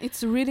happening.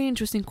 It's a really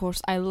interesting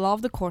course. I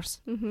love the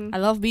course. Mm-hmm. I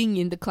love being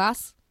in the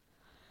class.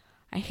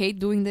 I hate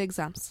doing the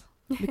exams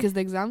because the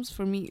exams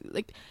for me,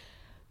 like,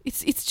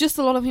 it's just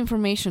a lot of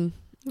information,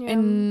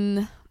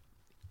 and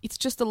it's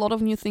just a lot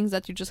of new things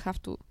that you just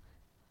have to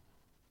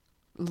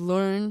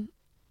learn.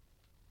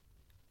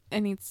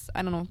 And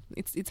I don't know,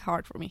 it's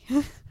hard for me.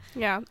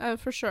 Yeah,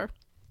 for sure.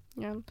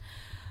 Yeah.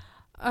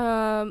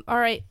 All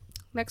right.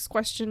 Next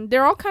question.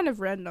 They're all kind of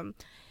random.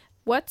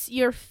 What's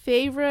your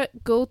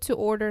favorite go-to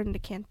order in the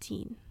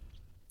canteen?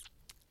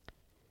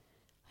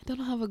 I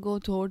don't have a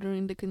go-to order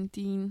in the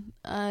canteen.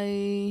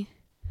 Oh,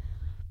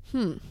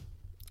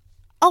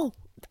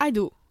 I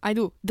do.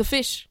 The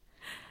fish.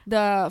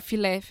 The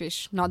filet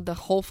fish, not the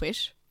whole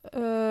fish.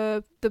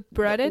 The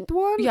breaded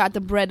one? Yeah,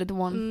 the breaded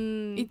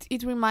one.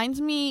 It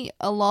reminds me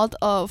a lot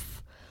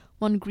of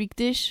one Greek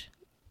dish,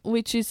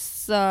 which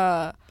is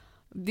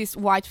this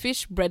white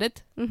fish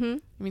breaded. Mm-hmm.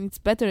 I mean, it's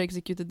better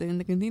executed than in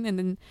the canteen. And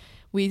then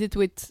we eat it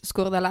with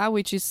scordala,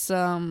 which is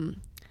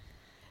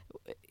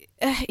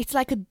it's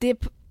like a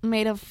dip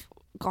made of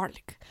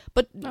garlic.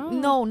 But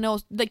no,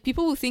 like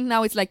people will think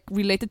now it's like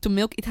related to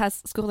milk.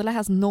 Scordala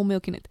has no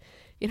milk in it.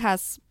 It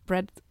has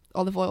bread,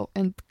 olive oil,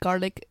 and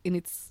garlic, and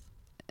it's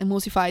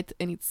emulsified,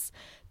 and it's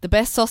the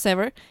best sauce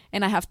ever.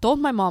 And I have told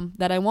my mom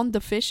that I want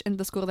the fish and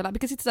the scordala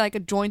because it's like a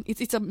joint.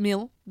 It's a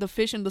meal. The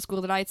fish and the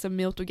scordala, it's a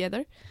meal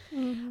together.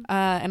 Mm-hmm.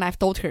 And I've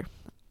told her,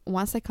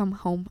 once I come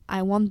home,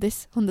 I want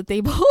this on the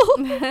table.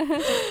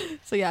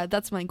 So yeah,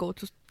 that's my goal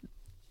to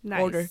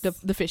order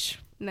the fish.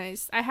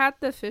 Nice. I had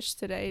the fish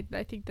today.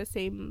 I think the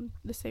same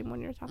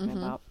one you're talking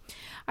Mm-hmm. about.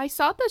 I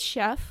saw the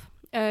chef.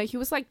 He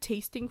was like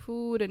tasting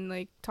food and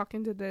like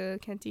talking to the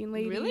canteen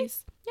ladies. Really?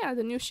 Yeah,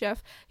 the new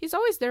chef. He's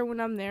always there when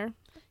I'm there.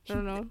 I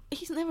don't know.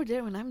 He's never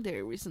there when I'm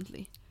there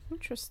recently.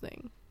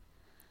 Interesting.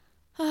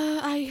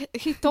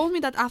 He told me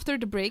that after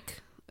the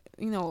break,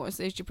 as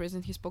HG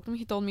president, he spoke to me.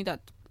 He told me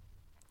that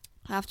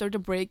after the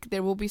break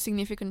there will be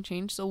significant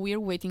change. So we're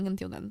waiting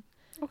until then.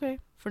 Okay.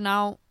 For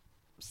now,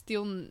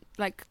 still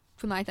like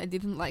tonight, I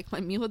didn't like my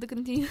meal at the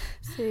canteen.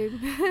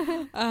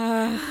 Same.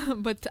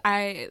 But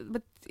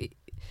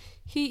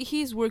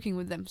he's working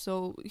with them,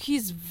 so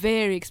he's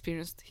very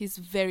experienced.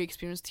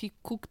 He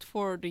cooked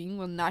for the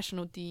England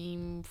national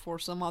team, for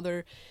some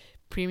other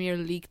Premier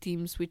League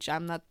teams, which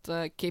I'm not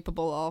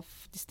capable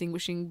of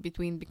distinguishing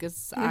between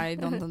because I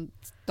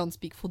don't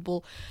speak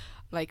football.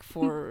 Like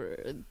for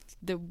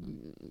the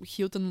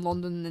Hilton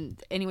London,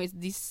 and anyways,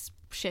 this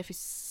chef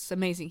is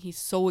amazing. He's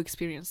so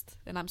experienced,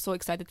 and I'm so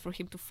excited for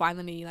him to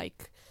finally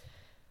like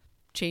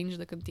change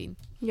the canteen.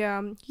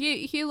 Yeah,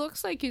 he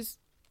looks like he's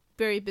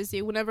very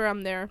busy. Whenever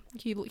I'm there,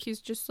 he's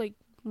just like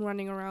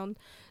running around.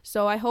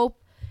 So I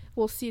hope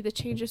we'll see the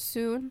changes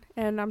soon,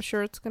 and I'm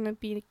sure it's gonna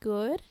be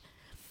good.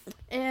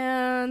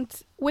 And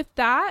with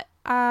that,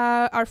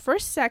 our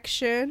first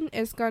section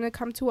is gonna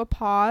come to a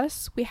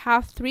pause. We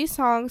have 3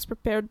 songs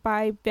prepared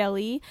by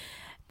Veli.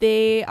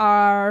 They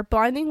are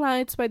Blinding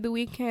Lights by The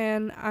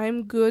Weeknd,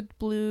 I'm Good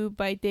Blue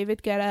by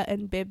David Guetta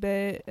and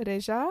Bebe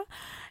Reja,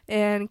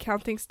 and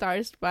Counting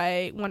Stars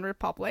by One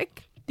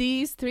Republic.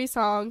 These 3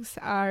 songs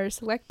are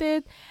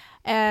selected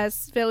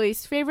as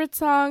Veli's favorite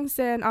songs,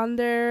 and on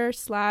there /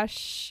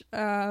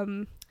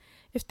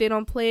 if they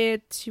don't play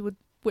it, she would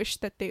wish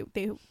that they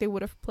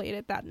would have played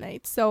it that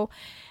night. So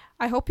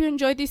I hope you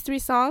enjoyed these 3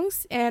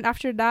 songs, and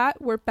after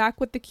that we're back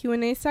with the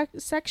Q&A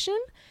section.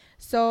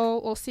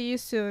 So we'll see you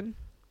soon.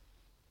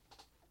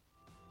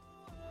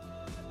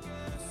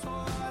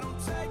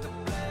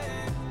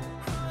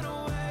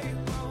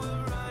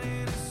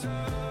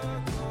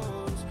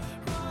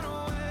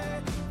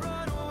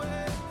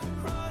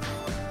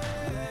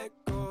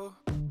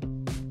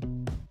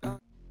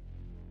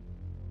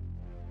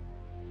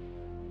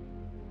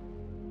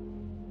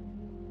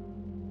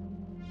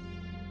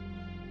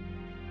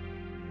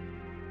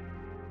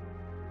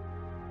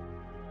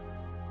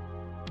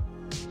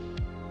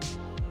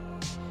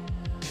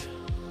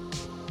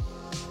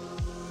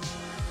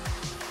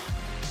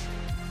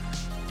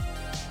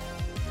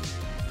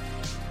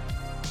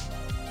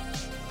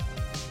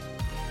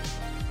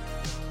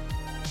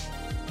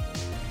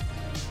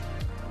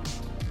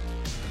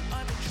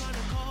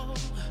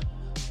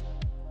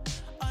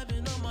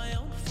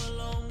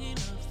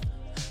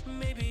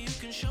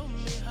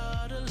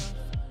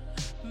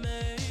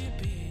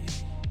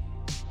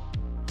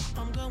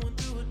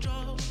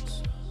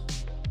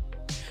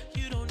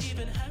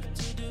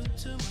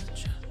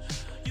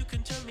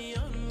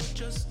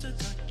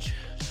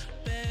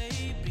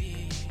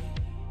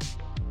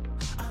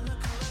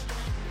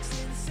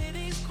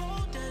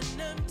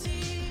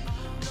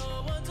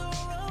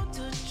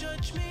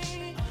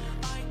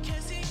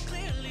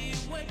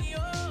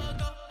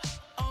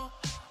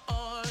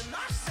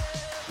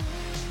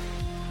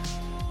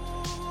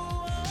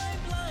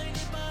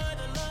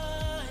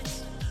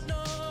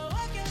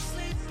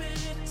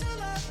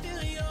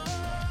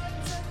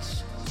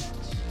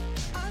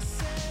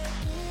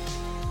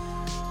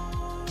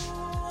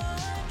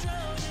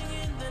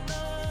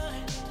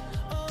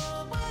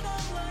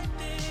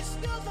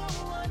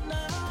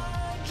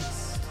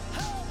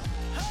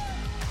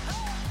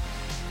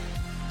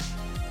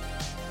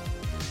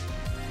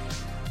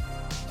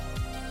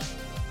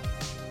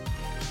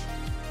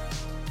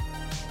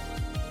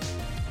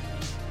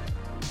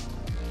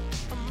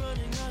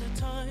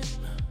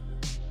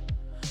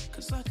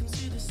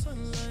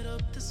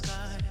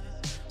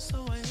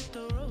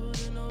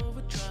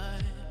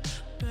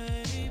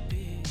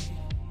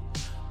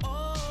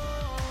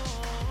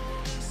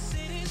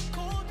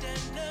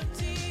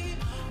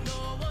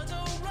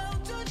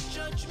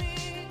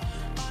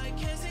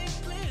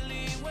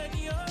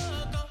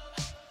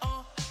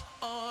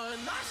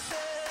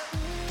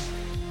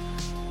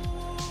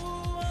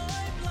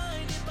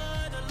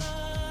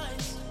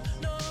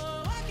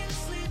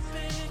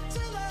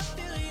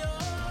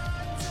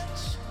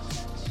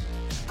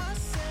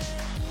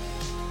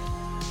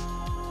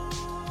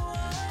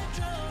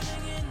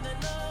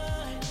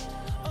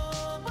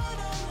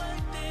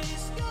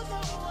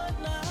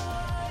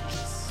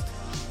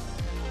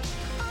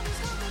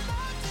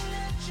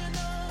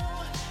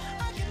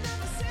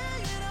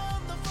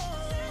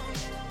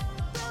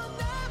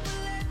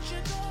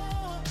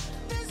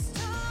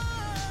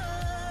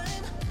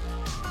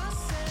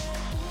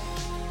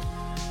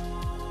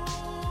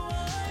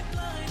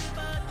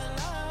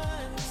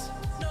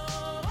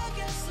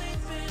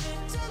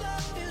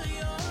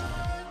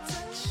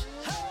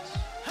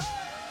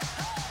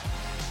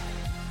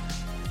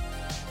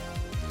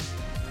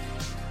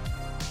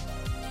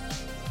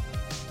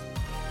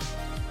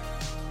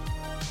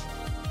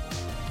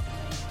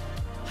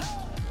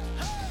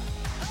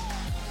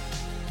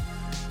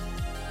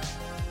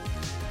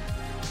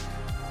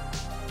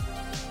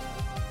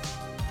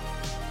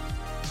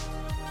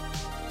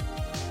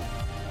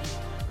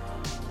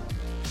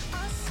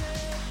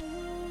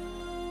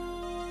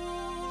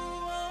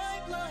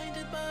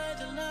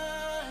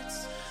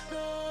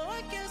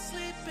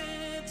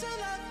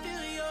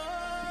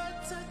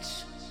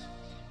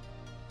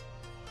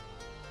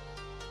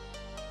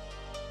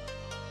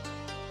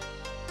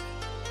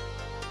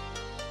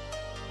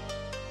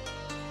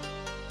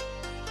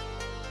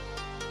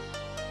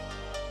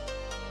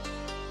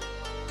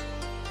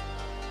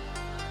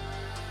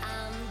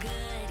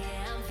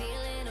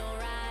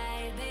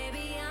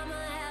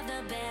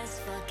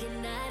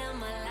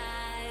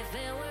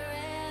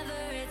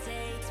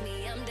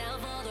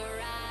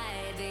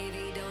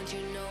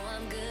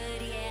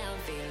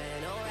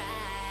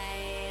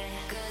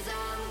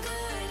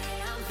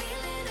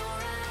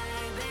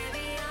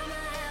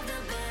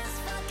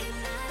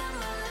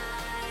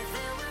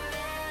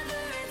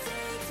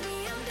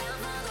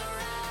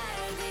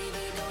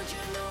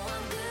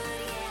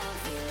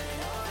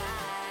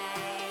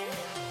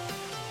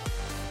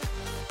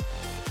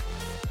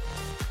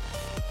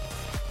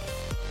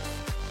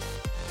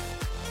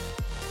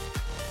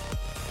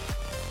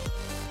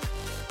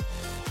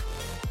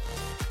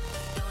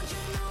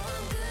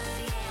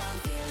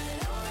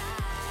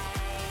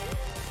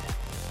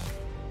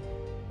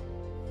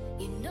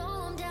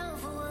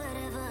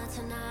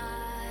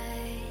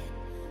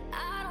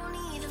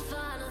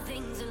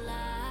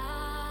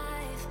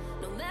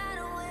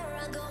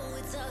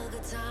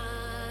 the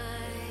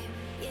time,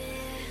 yeah.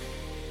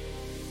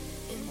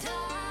 And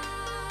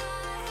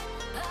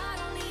I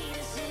don't need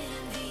to sit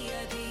in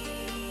VIP.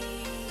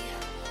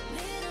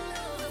 Middle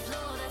of the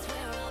floor, that's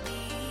where I'll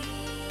be.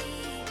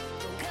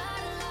 Don't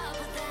got a lot,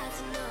 but that's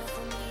enough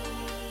for me,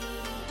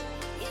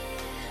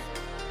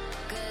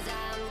 yeah. 'Cause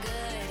I'm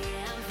good,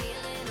 yeah, I'm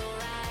feeling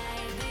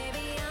alright.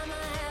 Baby, I'ma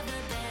have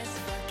the best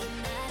fucking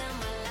night of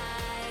my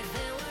life.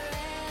 And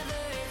wherever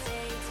it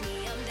takes me,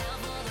 I'm down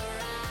for the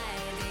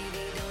ride.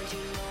 Baby, don't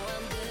you know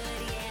I'm good,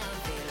 yeah, I'm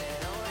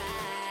feeling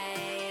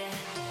alright.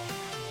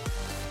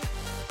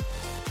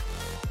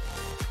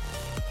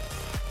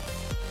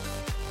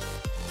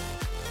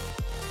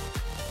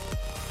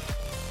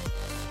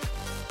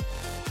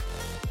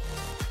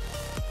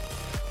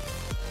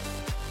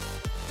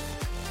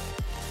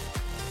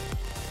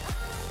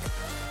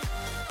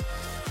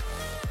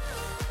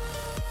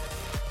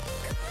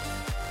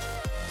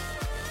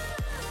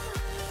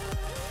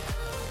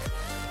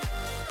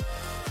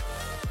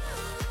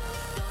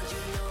 Don't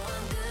you know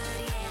I'm good,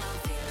 yeah, I'm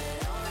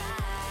feeling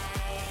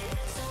alright.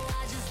 So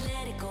I just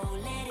let it go,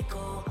 let it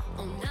go.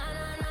 Oh na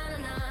na na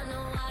na na, no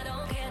I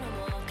don't care no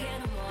more, care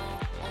no more.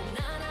 Oh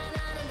na na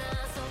na na na,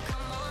 so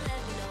come on,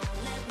 let me know,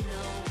 let me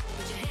know.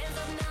 Put your hands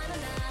up, na na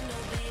na, no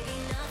baby,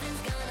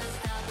 nothing's gonna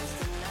stop us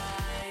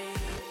tonight.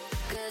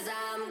 'Cause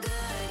I'm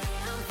good,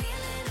 yeah, I'm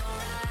feeling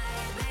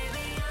alright.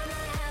 Baby, I'ma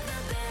have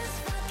the best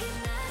fucking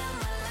night of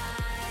my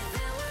life.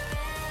 And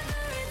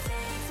wherever it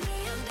takes me,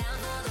 I'm down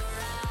for the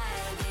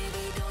ride.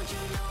 Baby, don't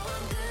you know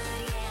I'm good,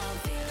 yeah, I'm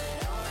feeling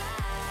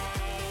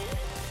alright.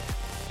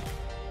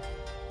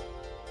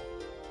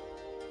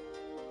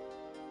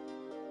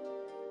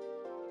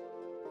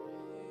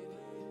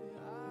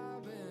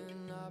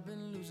 I've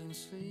been losing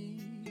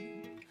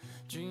sleep,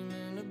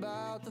 dreaming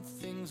about the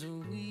things that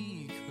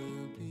we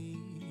could be.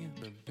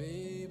 But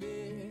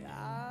baby,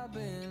 I've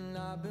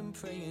been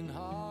praying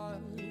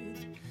hard.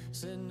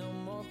 Said no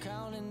more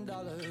counting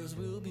dollars,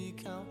 we'll be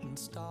counting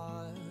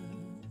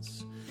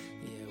stars.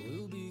 Yeah,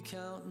 we'll be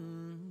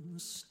counting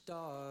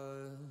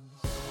stars.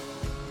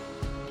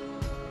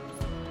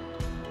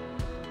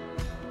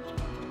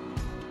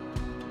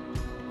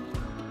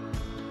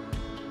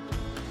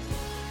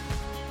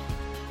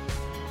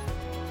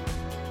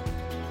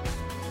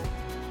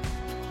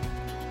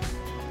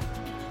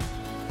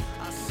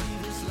 I see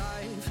this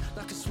life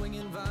like a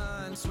swinging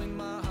vine. Swing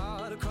my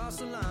heart across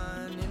the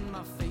line. In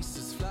my face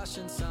is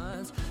flashing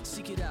signs.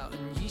 Seek it out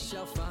and ye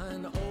shall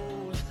find.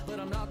 Old, but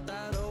I'm not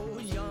that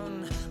old.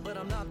 Young, but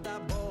I'm not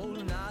that bold.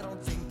 And I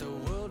don't think the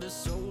world is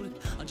sold.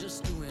 I'm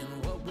just doing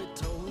what we're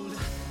told.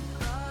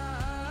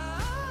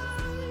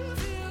 I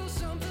feel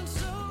something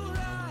so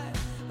right,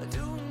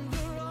 doing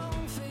the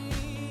wrong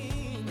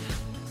thing.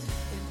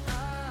 And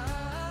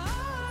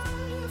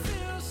I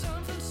feel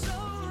something so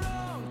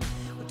wrong,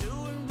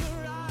 doing the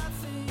right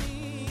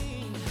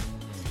thing.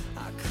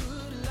 I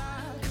could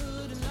lie,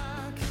 could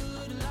lie,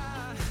 could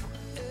lie.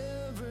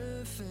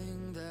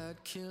 Everything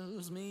that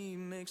kills me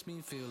makes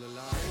me feel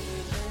alive.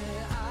 Lately,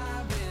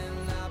 I've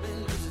been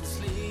losing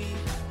sleep,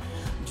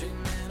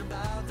 dreaming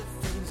about the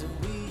things that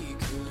we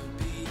could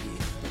be.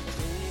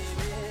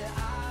 Baby,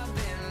 I've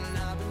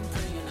been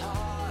praying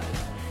hard.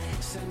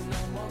 Said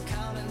no more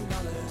counting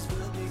dollars,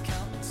 we'll be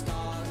counting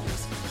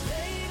stars.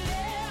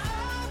 Lately,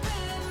 I've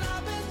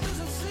been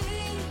losing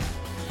sleep,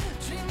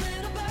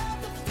 dreaming about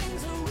the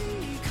things that we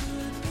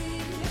could be.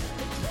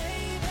 But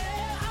baby,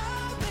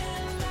 I've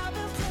been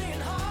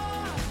praying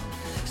hard.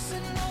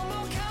 Said no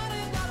more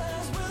counting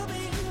dollars, we'll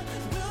be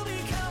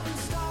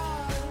counting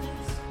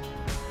stars.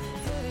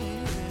 Hey.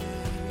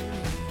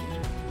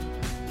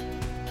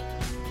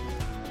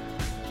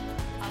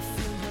 I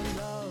feel your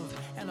love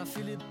and I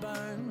feel it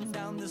burn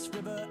down this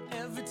river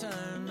every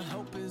turn.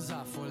 Hope is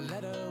our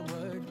four-letter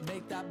word.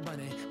 Make that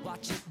money,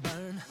 watch it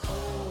burn.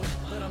 Old,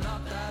 but I'm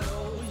not that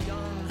old.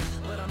 Young,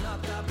 but I'm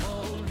not that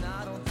bold. And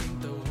I don't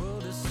think the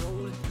world is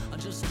sold. I'm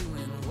just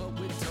doing what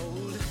we're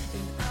told.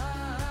 And I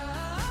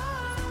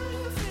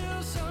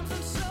feel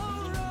something so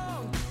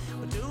wrong.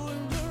 We're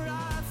doing the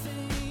right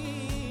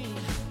thing.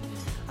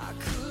 I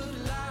could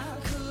lie,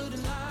 could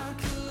lie,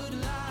 could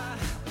lie.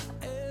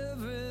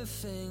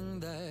 Everything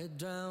that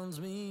drowns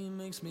me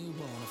makes me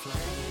wanna fly.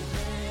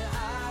 Lately,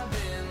 I've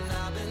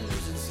been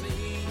losing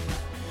sleep,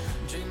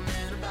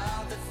 dreaming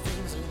about the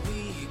things that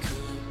we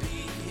could be.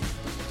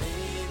 But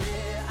baby,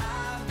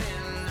 I've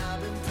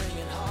been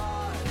praying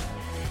hard.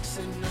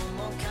 Said no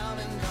more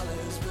counting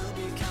dollars, we'll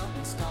be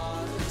counting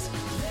stars.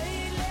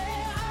 Lately,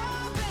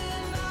 I've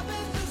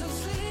been losing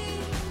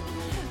sleep,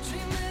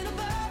 dreaming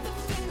about the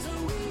things that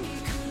we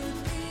could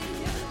be.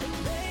 But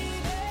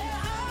baby,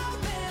 I've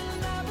been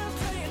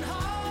praying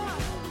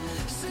hard.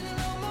 Said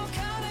no more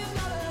counting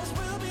dollars,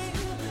 we'll be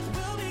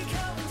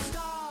counting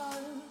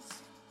stars.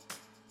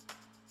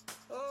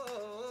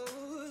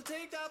 Oh,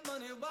 take that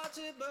money, watch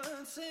it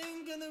burn,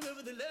 sink in the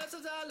river, the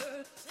lessons I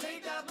learned.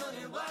 Take that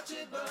money, watch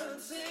it burn,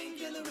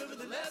 sink in the river,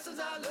 the lessons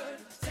I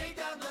learned. Take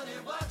that money,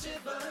 watch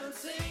it burn,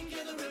 sink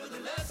in the river,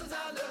 the lessons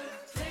I learned.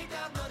 Take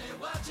that money,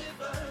 watch it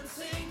burn,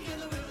 sink in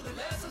the river, the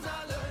lessons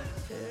I learned.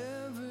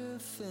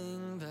 Everything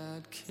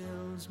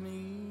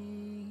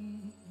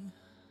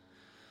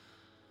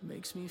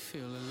makes me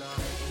feel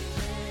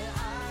alive.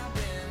 I've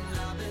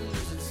been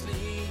losing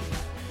sleep,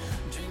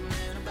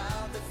 dreaming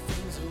about the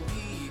things that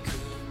we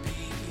could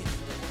be.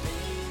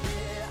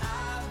 Baby,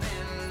 I've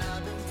been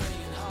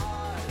praying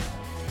hard.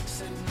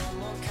 Said no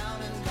more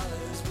counting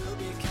dollars, we'll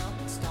be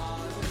counting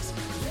stars.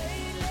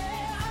 Lately,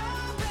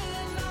 I've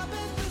been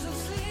losing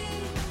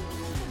sleep,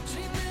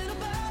 dreaming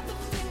about the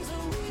things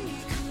that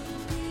we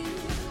could be.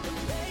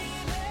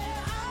 Baby,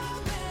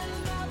 I've been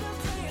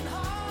praying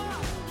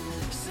hard.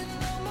 Said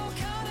no more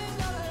counting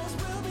dollars,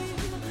 we'll be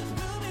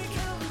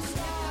counting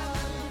stars.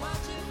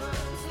 Watch it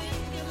burn,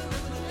 sing in the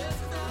rhythm, the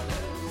lessons I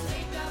learned.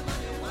 Take that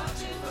money,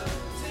 watch it burn,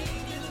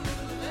 sing in the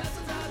rhythm, the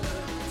lessons I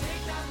learned.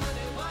 Take that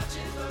money, watch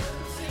it burn,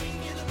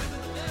 sing in the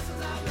rhythm, the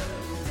lessons I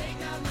learned. Take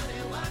that money,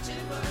 watch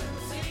it burn,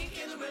 sing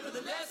in the rhythm,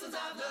 the lessons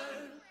I've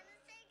learned.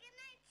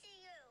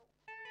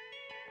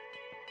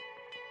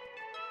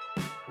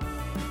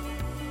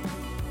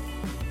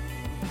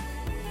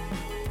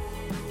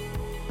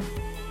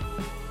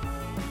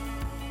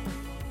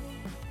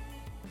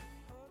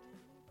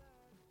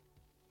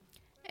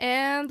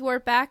 And we're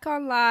back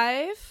on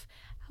live.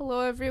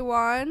 Hello,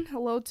 everyone.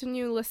 Hello to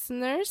new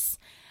listeners.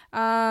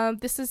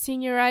 This is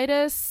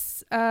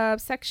Senioritis,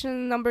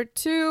 section number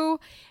 2.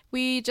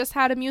 We just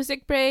had a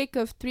music break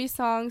of 3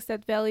 songs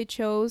that Veli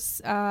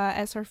chose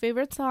as her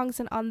favorite songs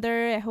in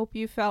Under. I hope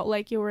you felt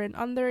like you were in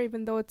Under,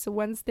 even though it's a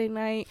Wednesday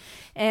night.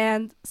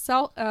 And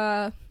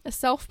a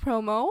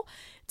self-promo.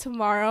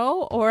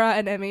 Tomorrow, Aura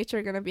and MH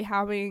are going to be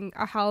having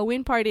a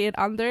Halloween party at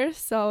Under.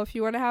 So if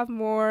you want to have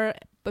more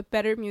but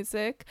better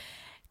music,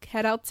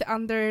 head out to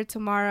Under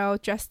tomorrow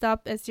dressed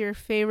up as your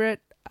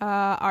favorite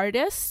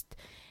artist.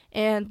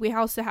 And we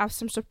also have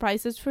some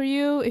surprises for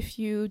you if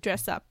you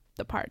dress up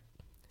the part.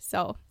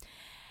 So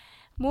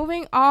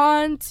moving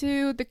on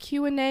to the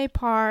Q&A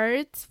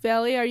part.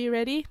 Veli, are you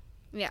ready?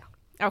 Yeah.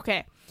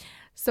 Okay.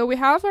 So we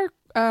have our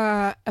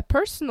a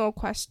personal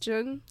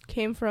question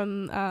came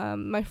from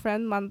my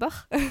friend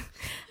Mandach.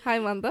 Hi,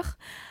 Mandach.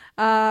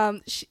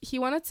 He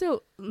wanted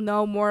to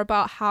know more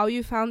about how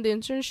you found the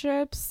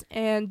internships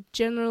and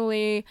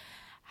generally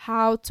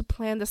how to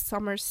plan the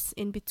summers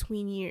in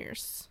between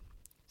years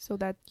so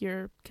that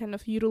you're kind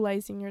of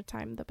utilizing your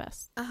time the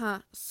best.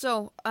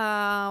 So,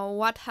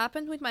 what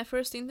happened with my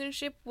first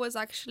internship was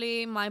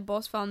actually my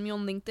boss found me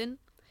on LinkedIn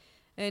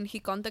and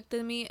he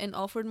contacted me and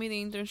offered me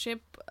the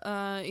internship.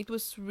 It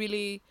was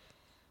really,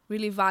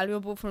 really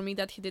valuable for me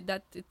that he did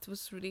that. It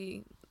was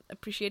really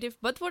appreciative.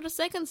 But for the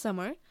second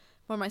summer,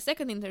 for my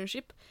second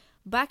internship,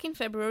 back in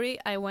February,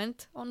 I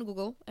went on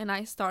Google and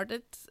I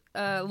started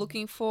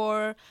looking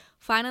for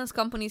finance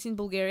companies in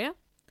Bulgaria.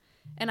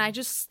 And I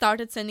just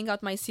started sending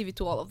out my CV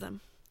to all of them.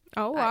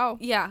 Oh, wow.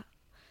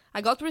 I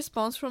got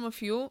response from a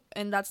few,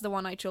 and that's the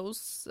one I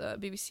chose,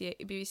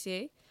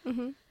 BBCA.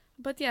 Mm-hmm.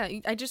 But yeah,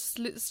 I just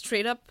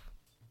straight up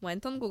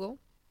went on Google.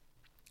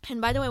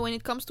 And by the way, when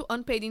it comes to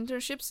unpaid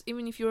internships,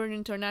 even if you're an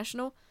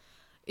international,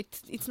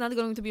 it's not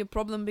going to be a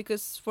problem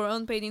because for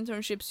unpaid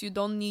internships, you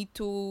don't need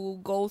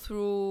to go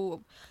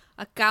through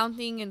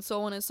accounting and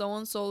so on and so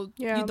on. So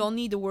you don't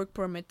need a work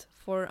permit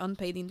for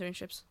unpaid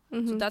internships.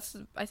 Mm-hmm.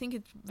 So I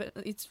think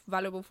it's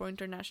valuable for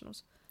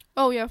internationals.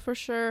 Oh, yeah, for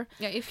sure.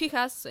 Yeah, if he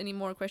has any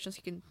more questions,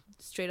 he can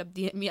straight up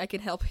DM me. I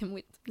can help him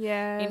with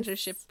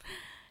internship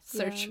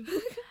search. Yeah.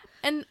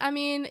 And I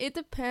mean, it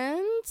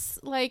depends.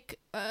 Like,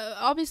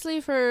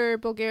 obviously for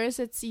Bulgarians,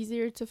 it's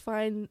easier to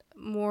find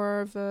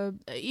more of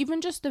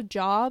even just a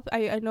job.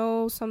 I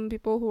know some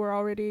people who are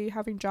already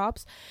having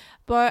jobs,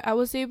 but I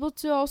was able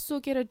to also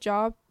get a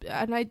job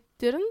and I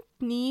didn't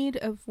need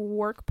a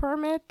work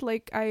permit.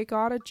 Like, I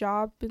got a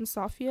job in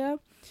Sofia.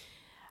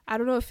 I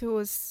don't know if it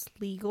was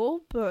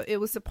legal, but it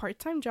was a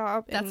part-time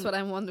job. That's what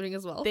I'm wondering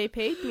as well. They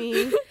paid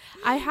me.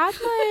 I had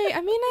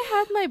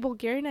my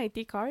Bulgarian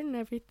ID card and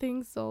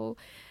everything, so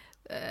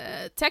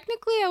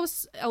technically I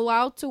was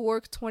allowed to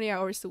work 20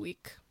 hours a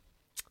week,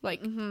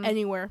 like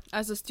anywhere.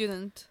 As a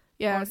student.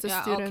 Yeah, as a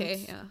student.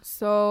 Okay, yeah.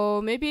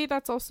 So maybe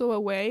that's also a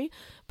way.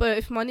 But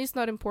if money's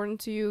not important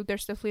to you,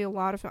 there's definitely a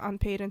lot of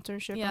unpaid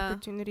internship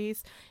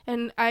opportunities.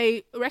 And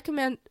I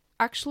recommend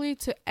actually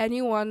to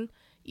anyone,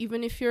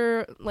 even if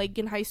you're like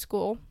in high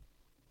school,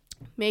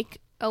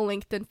 make a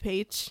LinkedIn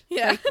page.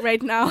 Yeah. Like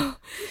right now.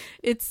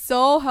 It's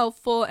so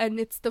helpful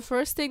and it's the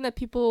first thing that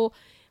people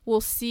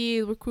will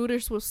see,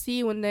 recruiters will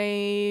see when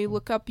they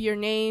look up your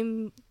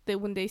name,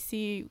 when they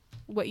see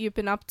what you've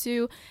been up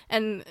to.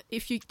 And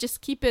if you just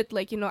keep it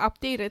like,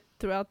 updated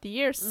throughout the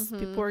years,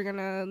 people are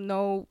gonna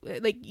know.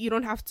 Like, you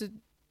don't have to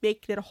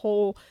make it a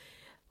whole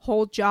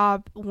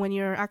job when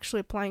you're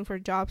actually applying for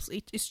jobs.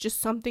 It's just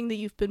something that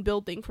you've been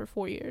building for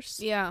 4 years.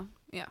 Yeah.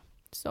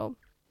 So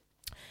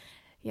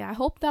yeah, I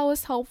hope that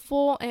was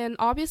helpful. And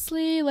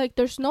obviously, like,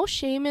 there's no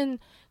shame in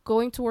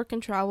going to work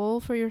and travel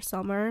for your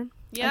summer.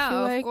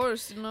 Yeah, of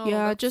course. No,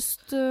 yeah,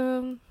 just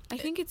I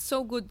think it's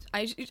so good.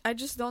 I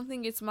just don't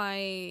think it's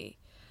my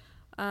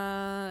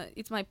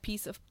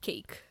piece of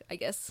cake, I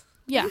guess.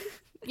 Yeah.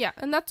 Yeah,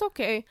 and that's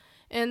okay.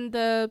 And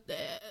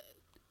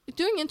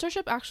doing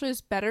internship actually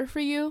is better for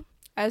you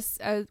as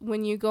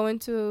when you go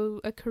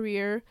into a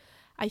career.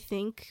 I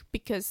think,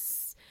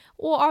 because,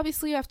 well,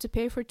 obviously you have to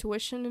pay for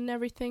tuition and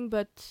everything,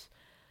 but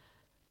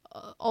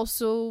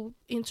also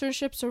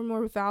internships are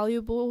more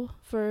valuable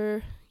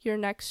for your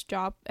next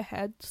job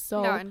ahead.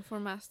 So Yeah, and for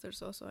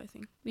masters also, I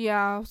think.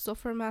 yeah, so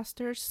for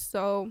masters,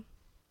 so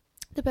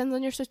depends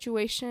on your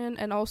situation.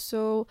 And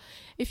also,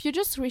 if you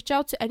just reach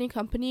out to any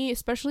company,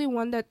 especially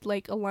one that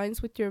like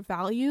aligns with your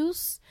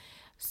values,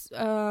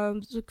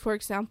 so for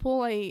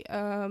example, I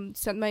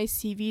sent my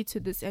CV to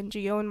this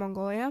NGO in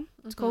Mongolia.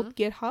 It's called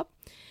GitHub,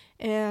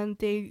 and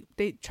they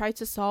try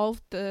to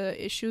solve the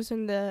issues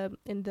in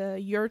the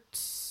yurt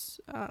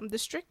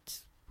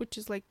district, which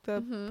is like the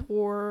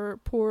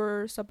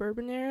poor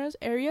suburban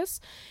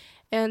areas.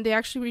 And they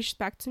actually reached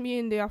back to me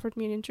and they offered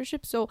me an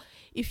internship. So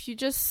if you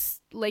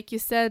just, like you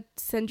said,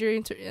 send your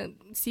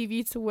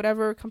CV to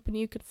whatever company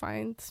you could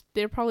find,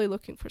 they're probably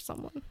looking for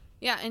someone.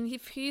 Yeah, and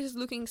if he's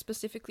looking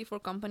specifically for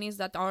companies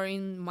that are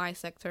in my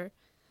sector,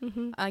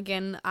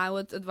 again, I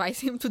would advise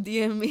him to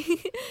DM me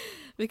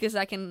because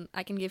I can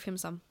give him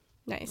some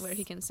where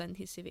he can send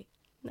his CV.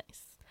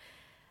 Nice.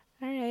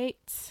 All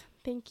right.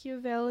 Thank you,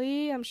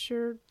 Veli. I'm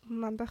sure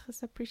Mandach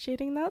is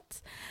appreciating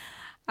that.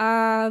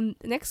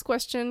 Next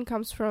question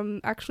comes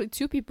from actually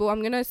two people.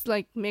 I'm gonna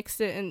like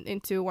mix it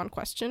into one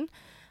question.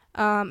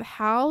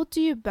 How do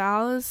you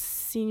balance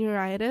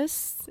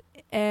senioritis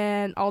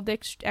and all the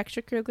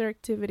extracurricular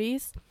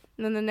activities?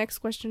 And then the next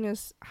question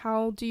is,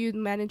 how do you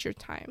manage your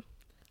time?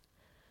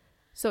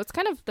 So it's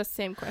kind of the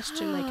same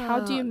question, like how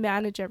do you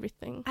manage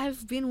everything?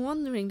 I've been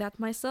wondering that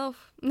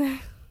myself.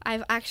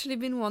 I've actually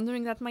been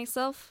wondering that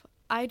myself.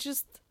 I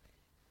just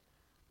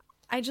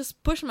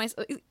push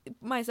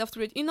myself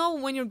through it. You know,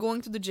 when you're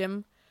going to the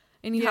gym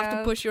and you have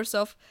to push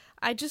yourself.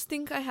 I just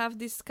think I have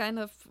this kind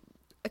of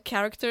a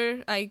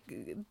character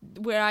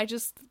where I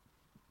just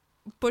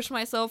push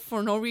myself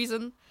for no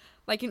reason.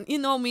 Like, you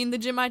know me, in the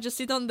gym, I just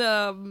sit on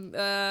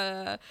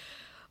the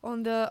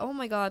oh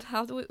my god,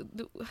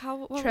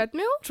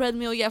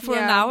 treadmill, yeah, for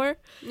an hour.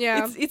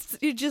 Yeah, it's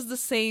just the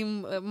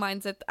same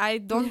mindset. I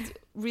don't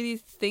really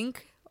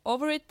think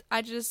over it.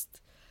 I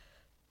just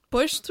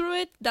push through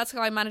it. That's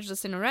how I manage the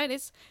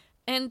senioritis.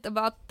 And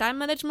about time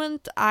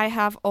management, I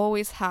have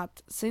always had,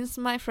 since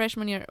my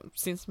freshman year,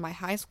 since my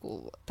high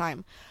school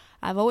time,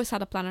 I've always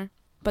had a planner.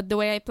 But the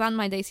way I plan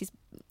my days is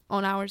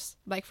on hours.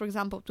 Like, for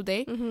example,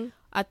 today,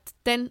 at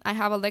 10, I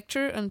have a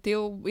lecture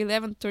until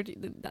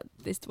 11:30.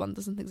 This one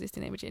doesn't exist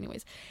in AMG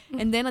anyways.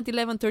 And then at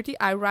 11:30,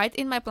 I write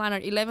in my planner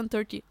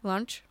 11:30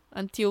 lunch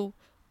until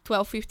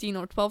 12:15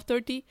 or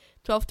 12:30.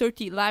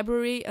 12:30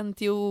 library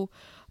until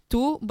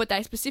 2, but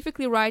I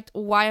specifically write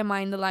why am I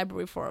in the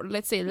library for.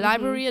 Let's say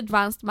library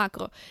advanced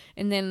macro,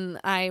 and then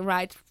I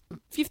write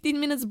 15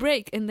 minutes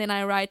break, and then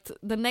I write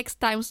the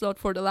next time slot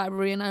for the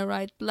library, and I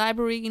write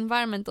library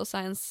environmental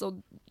science.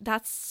 So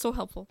that's so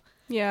helpful.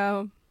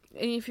 Yeah,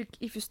 and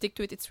if you stick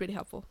to it, it's really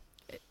helpful.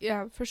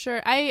 Yeah, for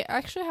sure. I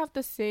actually have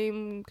the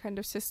same kind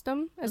of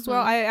system as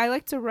well. I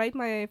like to write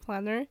my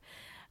planner.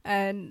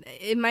 And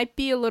it might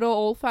be a little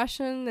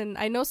old-fashioned, and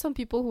I know some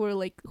people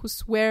who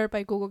swear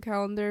by Google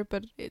Calendar,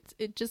 but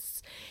it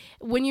just,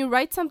 when you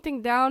write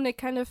something down, it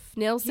kind of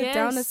nails it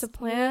down as a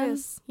plan.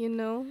 You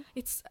know,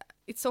 it's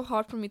so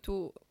hard for me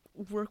to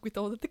work with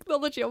all the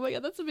technology. Oh my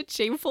god, that's a bit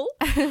shameful.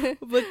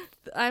 But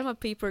I'm a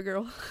paper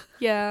girl.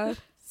 Yeah,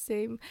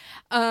 same.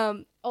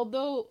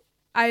 Although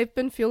I've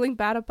been feeling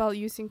bad about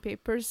using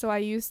paper, so I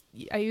use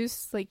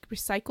like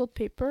recycled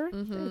paper.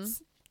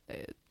 It's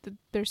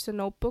there's such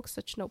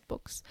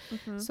notebooks,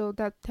 so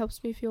that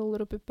helps me feel a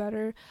little bit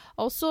better.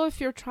 Also,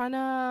 if you're trying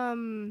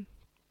to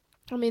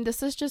I mean,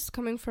 this is just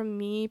coming from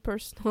me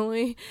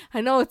personally.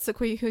 I know it's a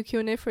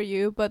Q&A for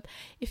you, but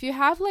if you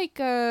have like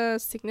a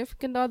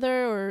significant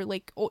other or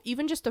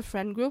even just a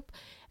friend group,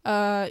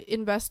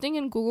 investing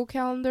in Google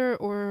Calendar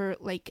or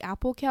like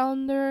Apple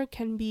Calendar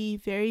can be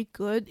very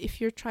good if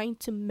you're trying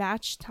to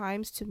match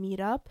times to meet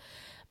up,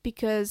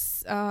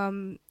 because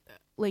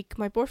like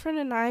my boyfriend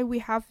and I, we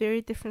have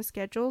very different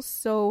schedules.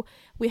 So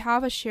we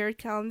have a shared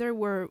calendar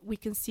where we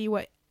can see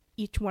what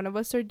each one of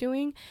us are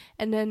doing.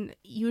 And then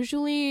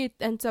usually it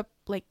ends up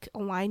like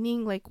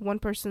aligning, like one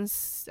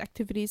person's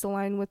activities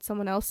align with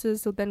someone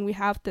else's. So then we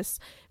have this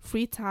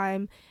free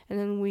time and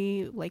then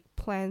we like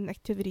plan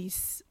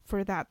activities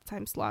for that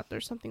time slot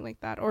or something like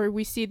that. Or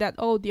we see that,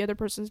 oh, the other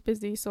person's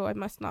busy, so I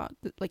must not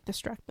like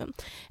distract them.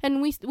 And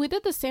we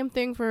did the same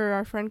thing for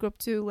our friend group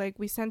too. Like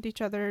we sent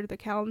each other the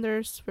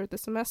calendars for the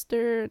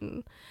semester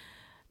and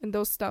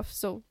those stuff.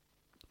 So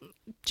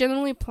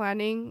generally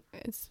planning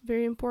is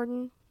very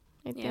important,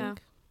 I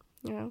think.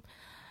 Yeah.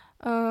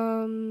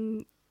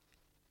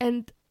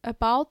 And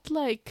about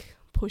like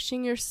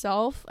pushing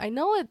yourself, I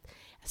know it,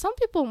 some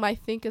people might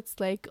think it's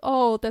like,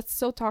 oh, that's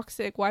so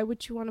toxic, why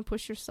would you want to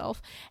push yourself?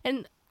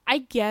 And I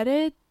get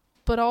it,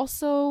 but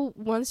also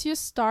once you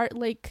start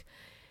like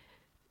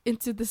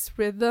into this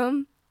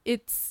rhythm,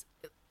 it's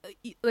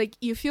like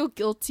you feel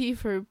guilty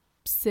for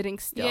sitting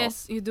still.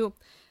 Yes, you do.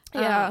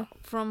 Yeah.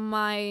 From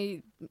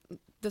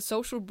the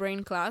social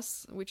brain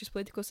class, which is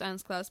political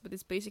science class, but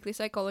it's basically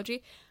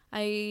psychology.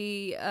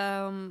 I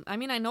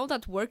mean, I know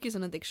that work is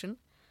an addiction,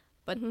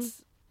 but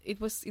it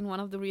was in one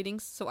of the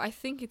readings. So I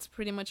think it's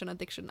pretty much an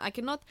addiction. I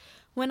cannot,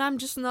 when I'm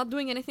just not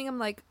doing anything, I'm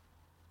like,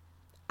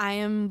 I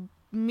am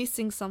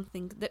missing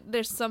something.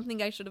 There's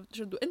something I should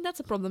do, and that's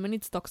a problem. And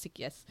it's toxic,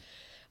 yes,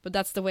 but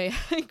that's the way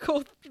I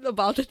go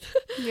about it.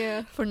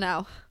 Yeah. For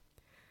now.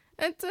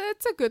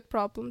 It's a good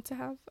problem to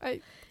have.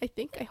 I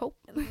think. I hope.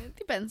 It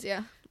depends,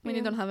 yeah. When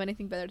you don't have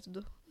anything better to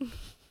do.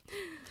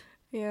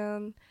 Yeah.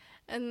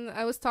 And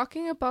I was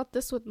talking about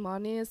this with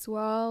Mani as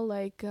well,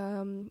 like,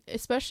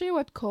 especially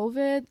with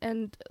COVID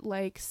and,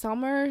 like,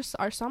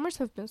 our summers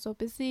have been so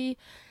busy,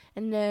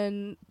 and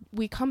then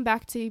we come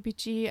back to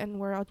ABG and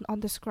we're on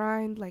this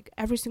grind, like,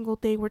 every single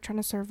day we're trying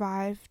to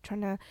survive,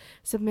 trying to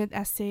submit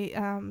essay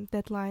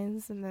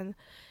deadlines, and then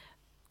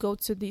go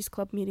to these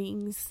club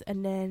meetings,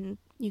 and then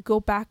you go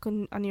back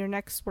on your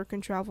next work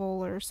and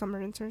travel or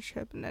summer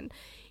internship, and then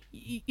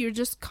you're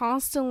just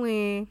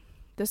constantly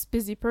this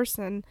busy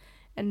person,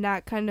 and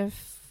that kind of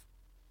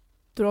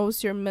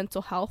throws your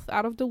mental health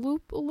out of the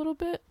loop a little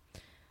bit.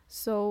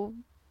 So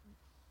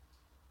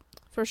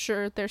for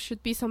sure there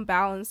should be some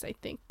balance, I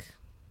think.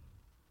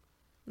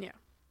 Yeah.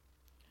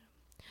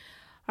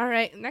 All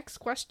right, next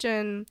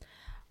question.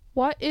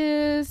 What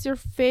is your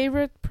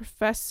favorite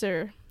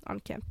professor on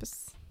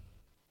campus?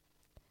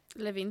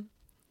 Levin.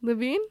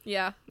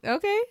 Yeah.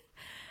 Okay.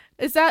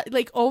 Is that,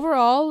 like,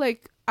 overall,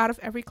 like, out of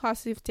every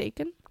class you've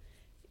taken?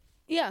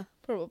 Yeah,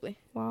 probably.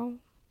 Wow.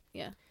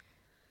 Yeah.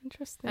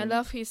 Interesting. I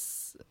love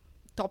his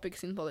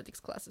topics in politics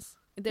classes.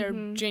 They're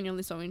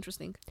genuinely so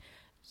interesting.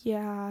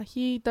 Yeah,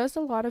 he does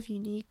a lot of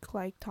unique,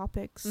 like,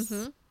 topics,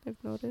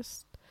 I've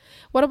noticed.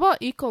 What about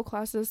eco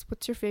classes?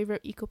 What's your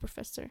favorite eco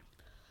professor?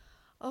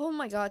 Oh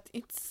my god,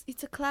 it's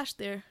a clash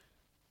there.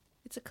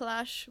 It's a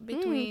clash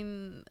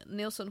between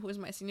Nilsson, who is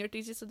my senior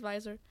thesis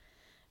advisor,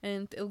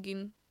 and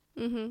Elgin,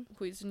 who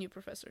is a new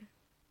professor.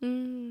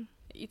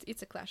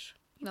 It's a clash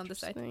on the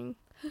side.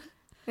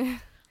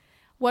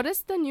 What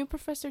does the new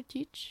professor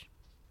teach?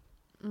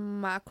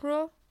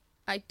 Macro.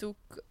 I took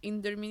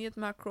intermediate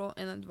macro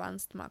and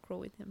advanced macro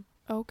with him.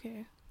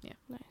 Okay. Yeah.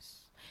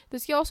 Nice.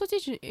 Does he also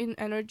teach in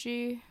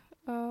energy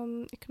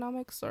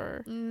economics,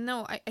 or?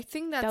 No, I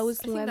think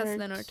that's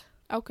Leonard.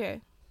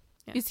 Okay.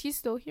 Yeah. Is he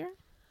still here?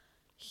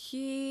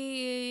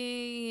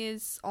 He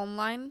is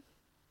online.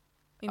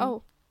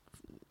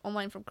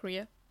 Online from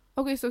Korea.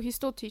 Okay, so he's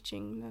still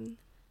teaching then.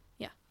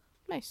 Yeah.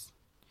 Nice.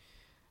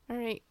 All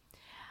right.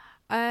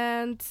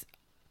 And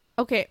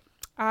okay,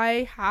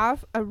 I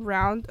have a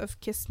round of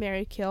Kiss,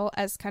 Marry, Kill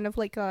as kind of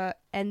like a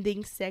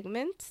ending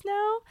segment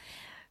now.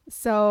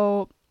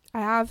 So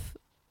I have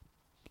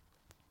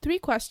 3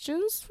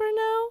 questions for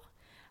now.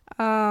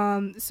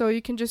 So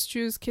you can just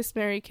choose Kiss,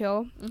 Marry,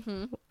 Kill.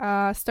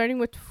 Starting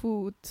with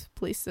food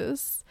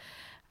places.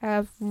 I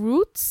have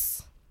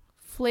roots,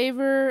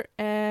 flavor,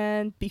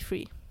 and be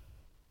free.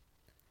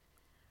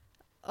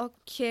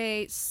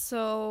 Okay,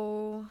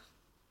 so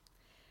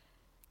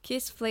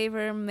Kiss,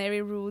 flavor,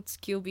 marry, roots,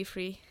 kill, be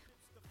free.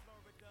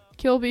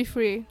 Kill, be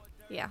free.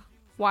 Yeah.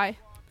 Why?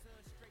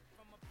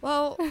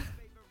 Well,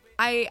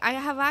 I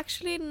have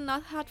actually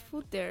not had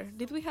food there.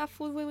 Did we have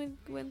food when we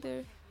went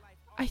there?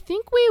 I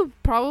think we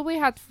probably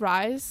had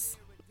fries.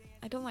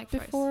 I don't like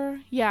before.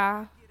 Fries.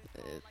 Yeah.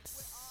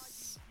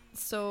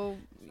 So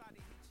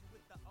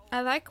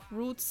I like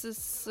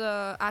Roots'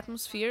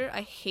 atmosphere.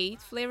 I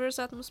hate Flavor's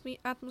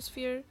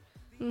atmosphere.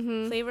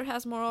 Flavor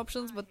has more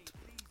options, but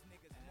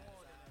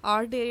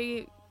are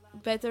they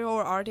better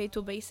or are they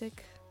too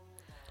basic?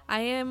 I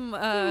am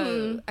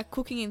a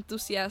cooking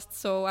enthusiast,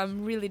 so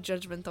I'm really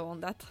judgmental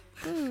on that.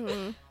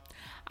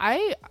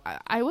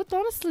 I would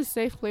honestly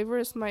say Flavor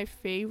is my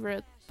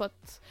favorite, but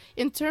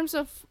in terms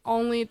of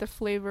only the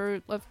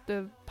flavor of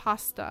the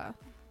pasta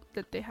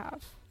that they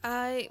have.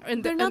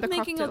 They're not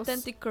making cocktails.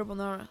 Authentic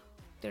carbonara.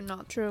 They're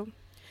not. True.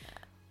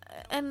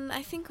 And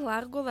I think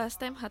Largo last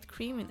time had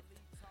cream in it.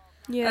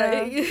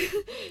 Yeah.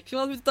 If you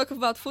want me to talk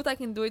about food, I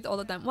can do it all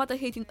the time. What I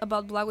hate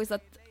about Blago is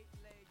that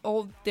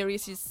all there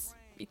is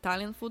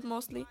Italian food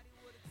mostly.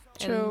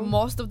 True. And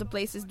most of the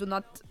places do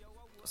not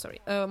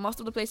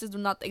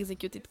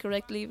execute it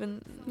correctly,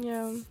 even.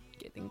 Yeah. It's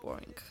getting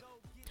boring.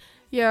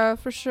 Yeah,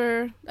 for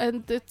sure.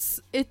 And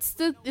it's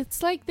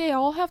like they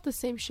all have the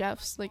same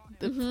chefs. Like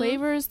the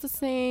flavor is the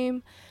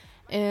same,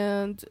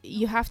 and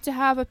you have to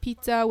have a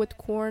pizza with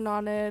corn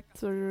on it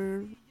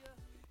or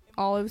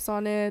olives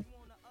on it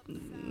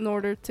in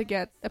order to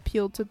get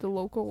appeal to the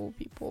local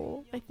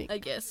people, I think. I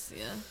guess,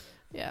 yeah.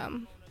 Yeah.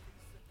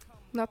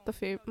 Not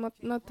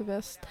the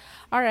best.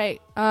 All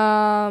right.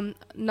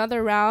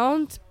 Another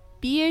round.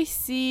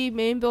 BAC,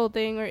 main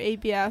building, or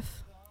ABF?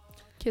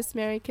 Kiss,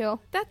 marry,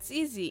 kill. That's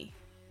easy.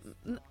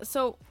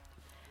 So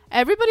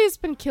everybody's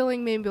been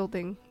killing main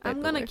building.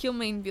 I'm gonna kill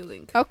main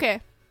building.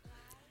 Okay.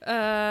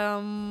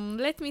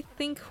 Let me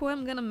think who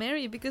I'm gonna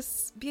marry,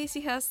 because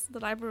BAC has the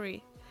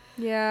library.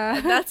 Yeah.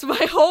 That's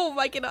my home.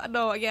 I cannot.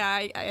 No.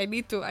 Yeah. I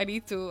need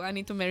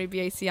to marry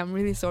BAC. I'm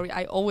really sorry.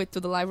 I owe it to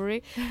the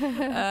library.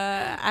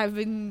 I've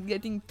been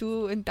getting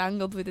too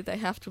entangled with it. I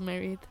have to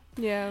marry it.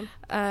 Yeah.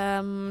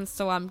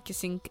 So I'm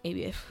kissing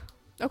ABF.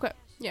 Okay.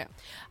 Yeah.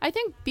 I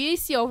think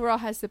BAC overall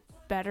has a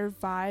better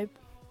vibe.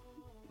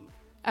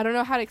 I don't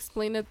know how to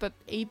explain it, but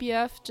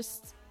ABF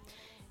just...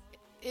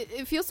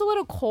 It feels a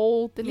little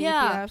cold than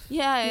ABF.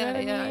 Yeah, You know what I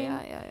yeah, mean?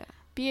 yeah, yeah, yeah.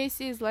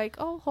 BAC is like,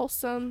 oh,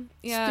 wholesome,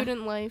 Yeah.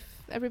 student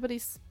life.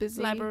 Everybody's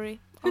busy.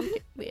 Library.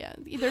 Okay, yeah,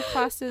 either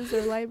classes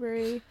or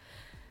library.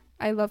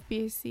 I love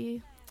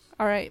BAC.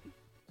 All right.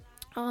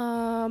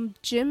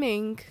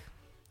 Gymming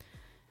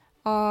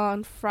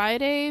on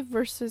Friday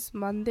versus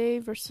Monday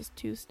versus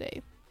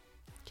Tuesday.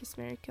 Kiss,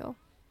 marry, kill.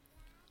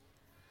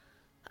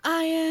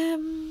 I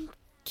am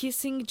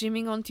kissing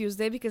gymming on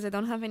Tuesday because I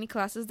don't have any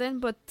classes then,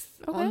 but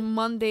Okay. on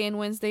Monday and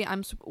Wednesday,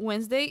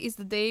 Wednesday is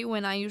the day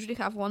when I usually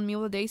have one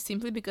meal a day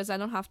simply because I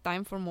don't have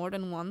time for more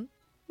than one.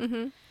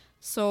 Mm-hmm.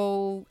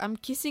 So I'm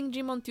kissing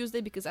gym on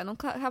Tuesday because I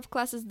don't have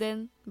classes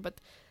then,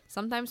 but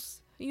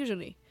sometimes,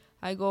 usually,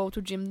 I go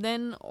to gym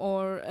then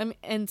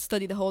and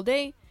study the whole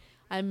day.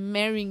 I'm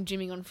marrying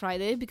gymming on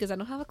Friday because I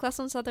don't have a class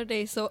on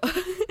Saturday. So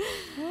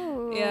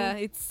Oh. yeah,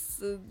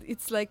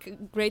 it's like a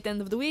great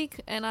end of the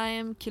week, and I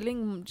am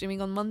killing gymming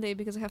on Monday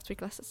because I have 3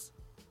 classes.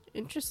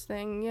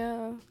 Interesting,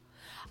 yeah.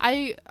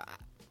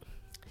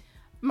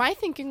 My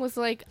thinking was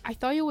like, I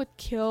thought you would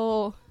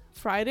kill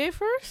Friday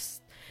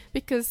first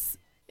because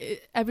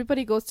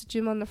everybody goes to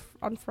gym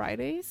on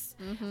Fridays.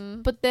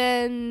 Mm-hmm. But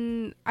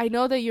then I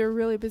know that you're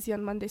really busy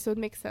on Monday, so it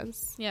makes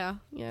sense. Yeah,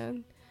 Yeah.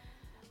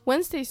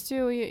 Wednesdays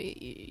too,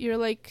 you're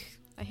like,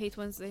 I hate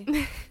Wednesday.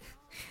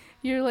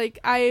 you're like,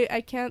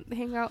 I can't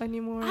hang out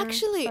anymore.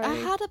 Actually, I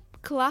Sorry. had a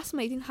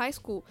classmate in high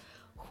school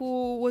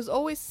who was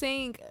always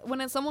saying,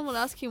 when someone would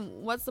ask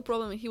him, what's the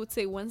problem? He would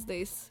say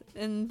Wednesdays.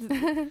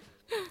 And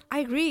I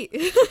agree.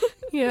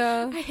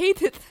 Yeah. I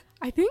hate it.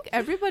 I think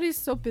everybody's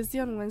so busy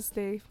on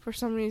Wednesday for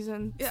some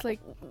reason. It's Yeah, like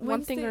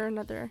one thing Wednesday- or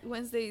another.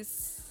 Wednesday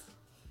is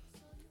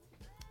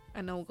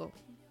a no-go.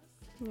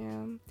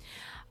 Yeah.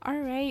 All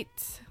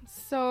right.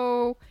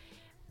 So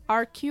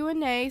our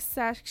Q&A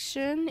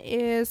section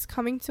is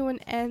coming to an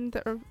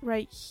end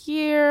right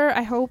here.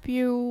 I hope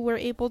you were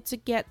able to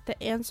get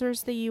the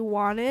answers that you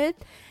wanted.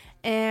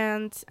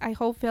 And I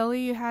hope,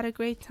 Veli, you had a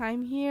great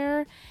time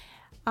here.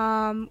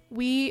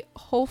 We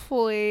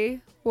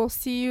hopefully will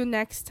see you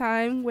next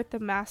time with the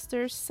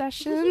master's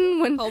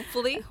session. when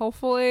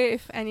Hopefully.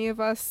 if any of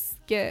us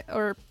get,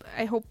 or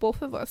I hope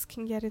both of us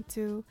can get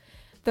into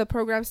the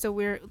programs that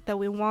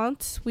we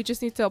want. We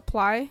just need to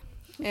apply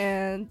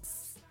and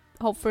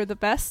hope for the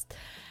best.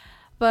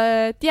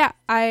 But yeah,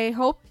 I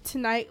hope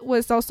tonight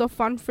was also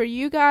fun for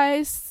you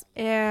guys,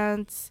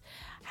 and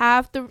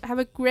have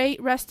a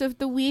great rest of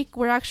the week.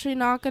 We're actually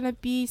not gonna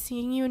be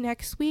seeing you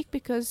next week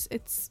because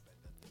it's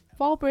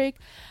fall break.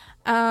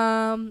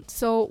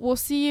 So we'll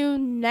see you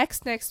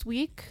next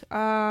week.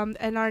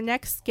 And our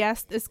next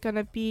guest is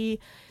gonna be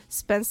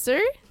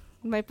Spencer,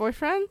 my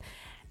boyfriend.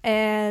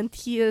 And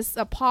he is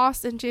a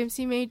POS and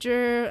JMC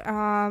major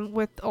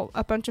with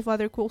a bunch of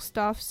other cool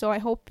stuff. So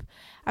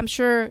I'm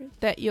sure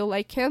that you'll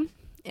like him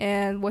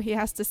and what he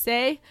has to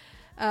say.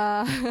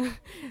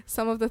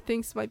 Some of the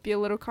things might be a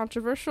little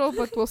controversial,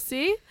 but we'll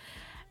see.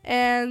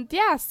 And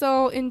yeah,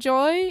 so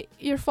enjoy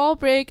your fall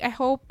break. I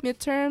hope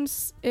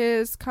midterms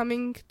is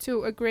coming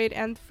to a great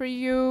end for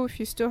you. If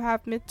you still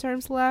have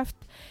midterms left,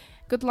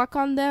 good luck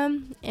on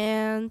them,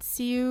 and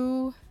see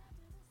you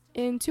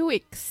in 2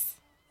 weeks.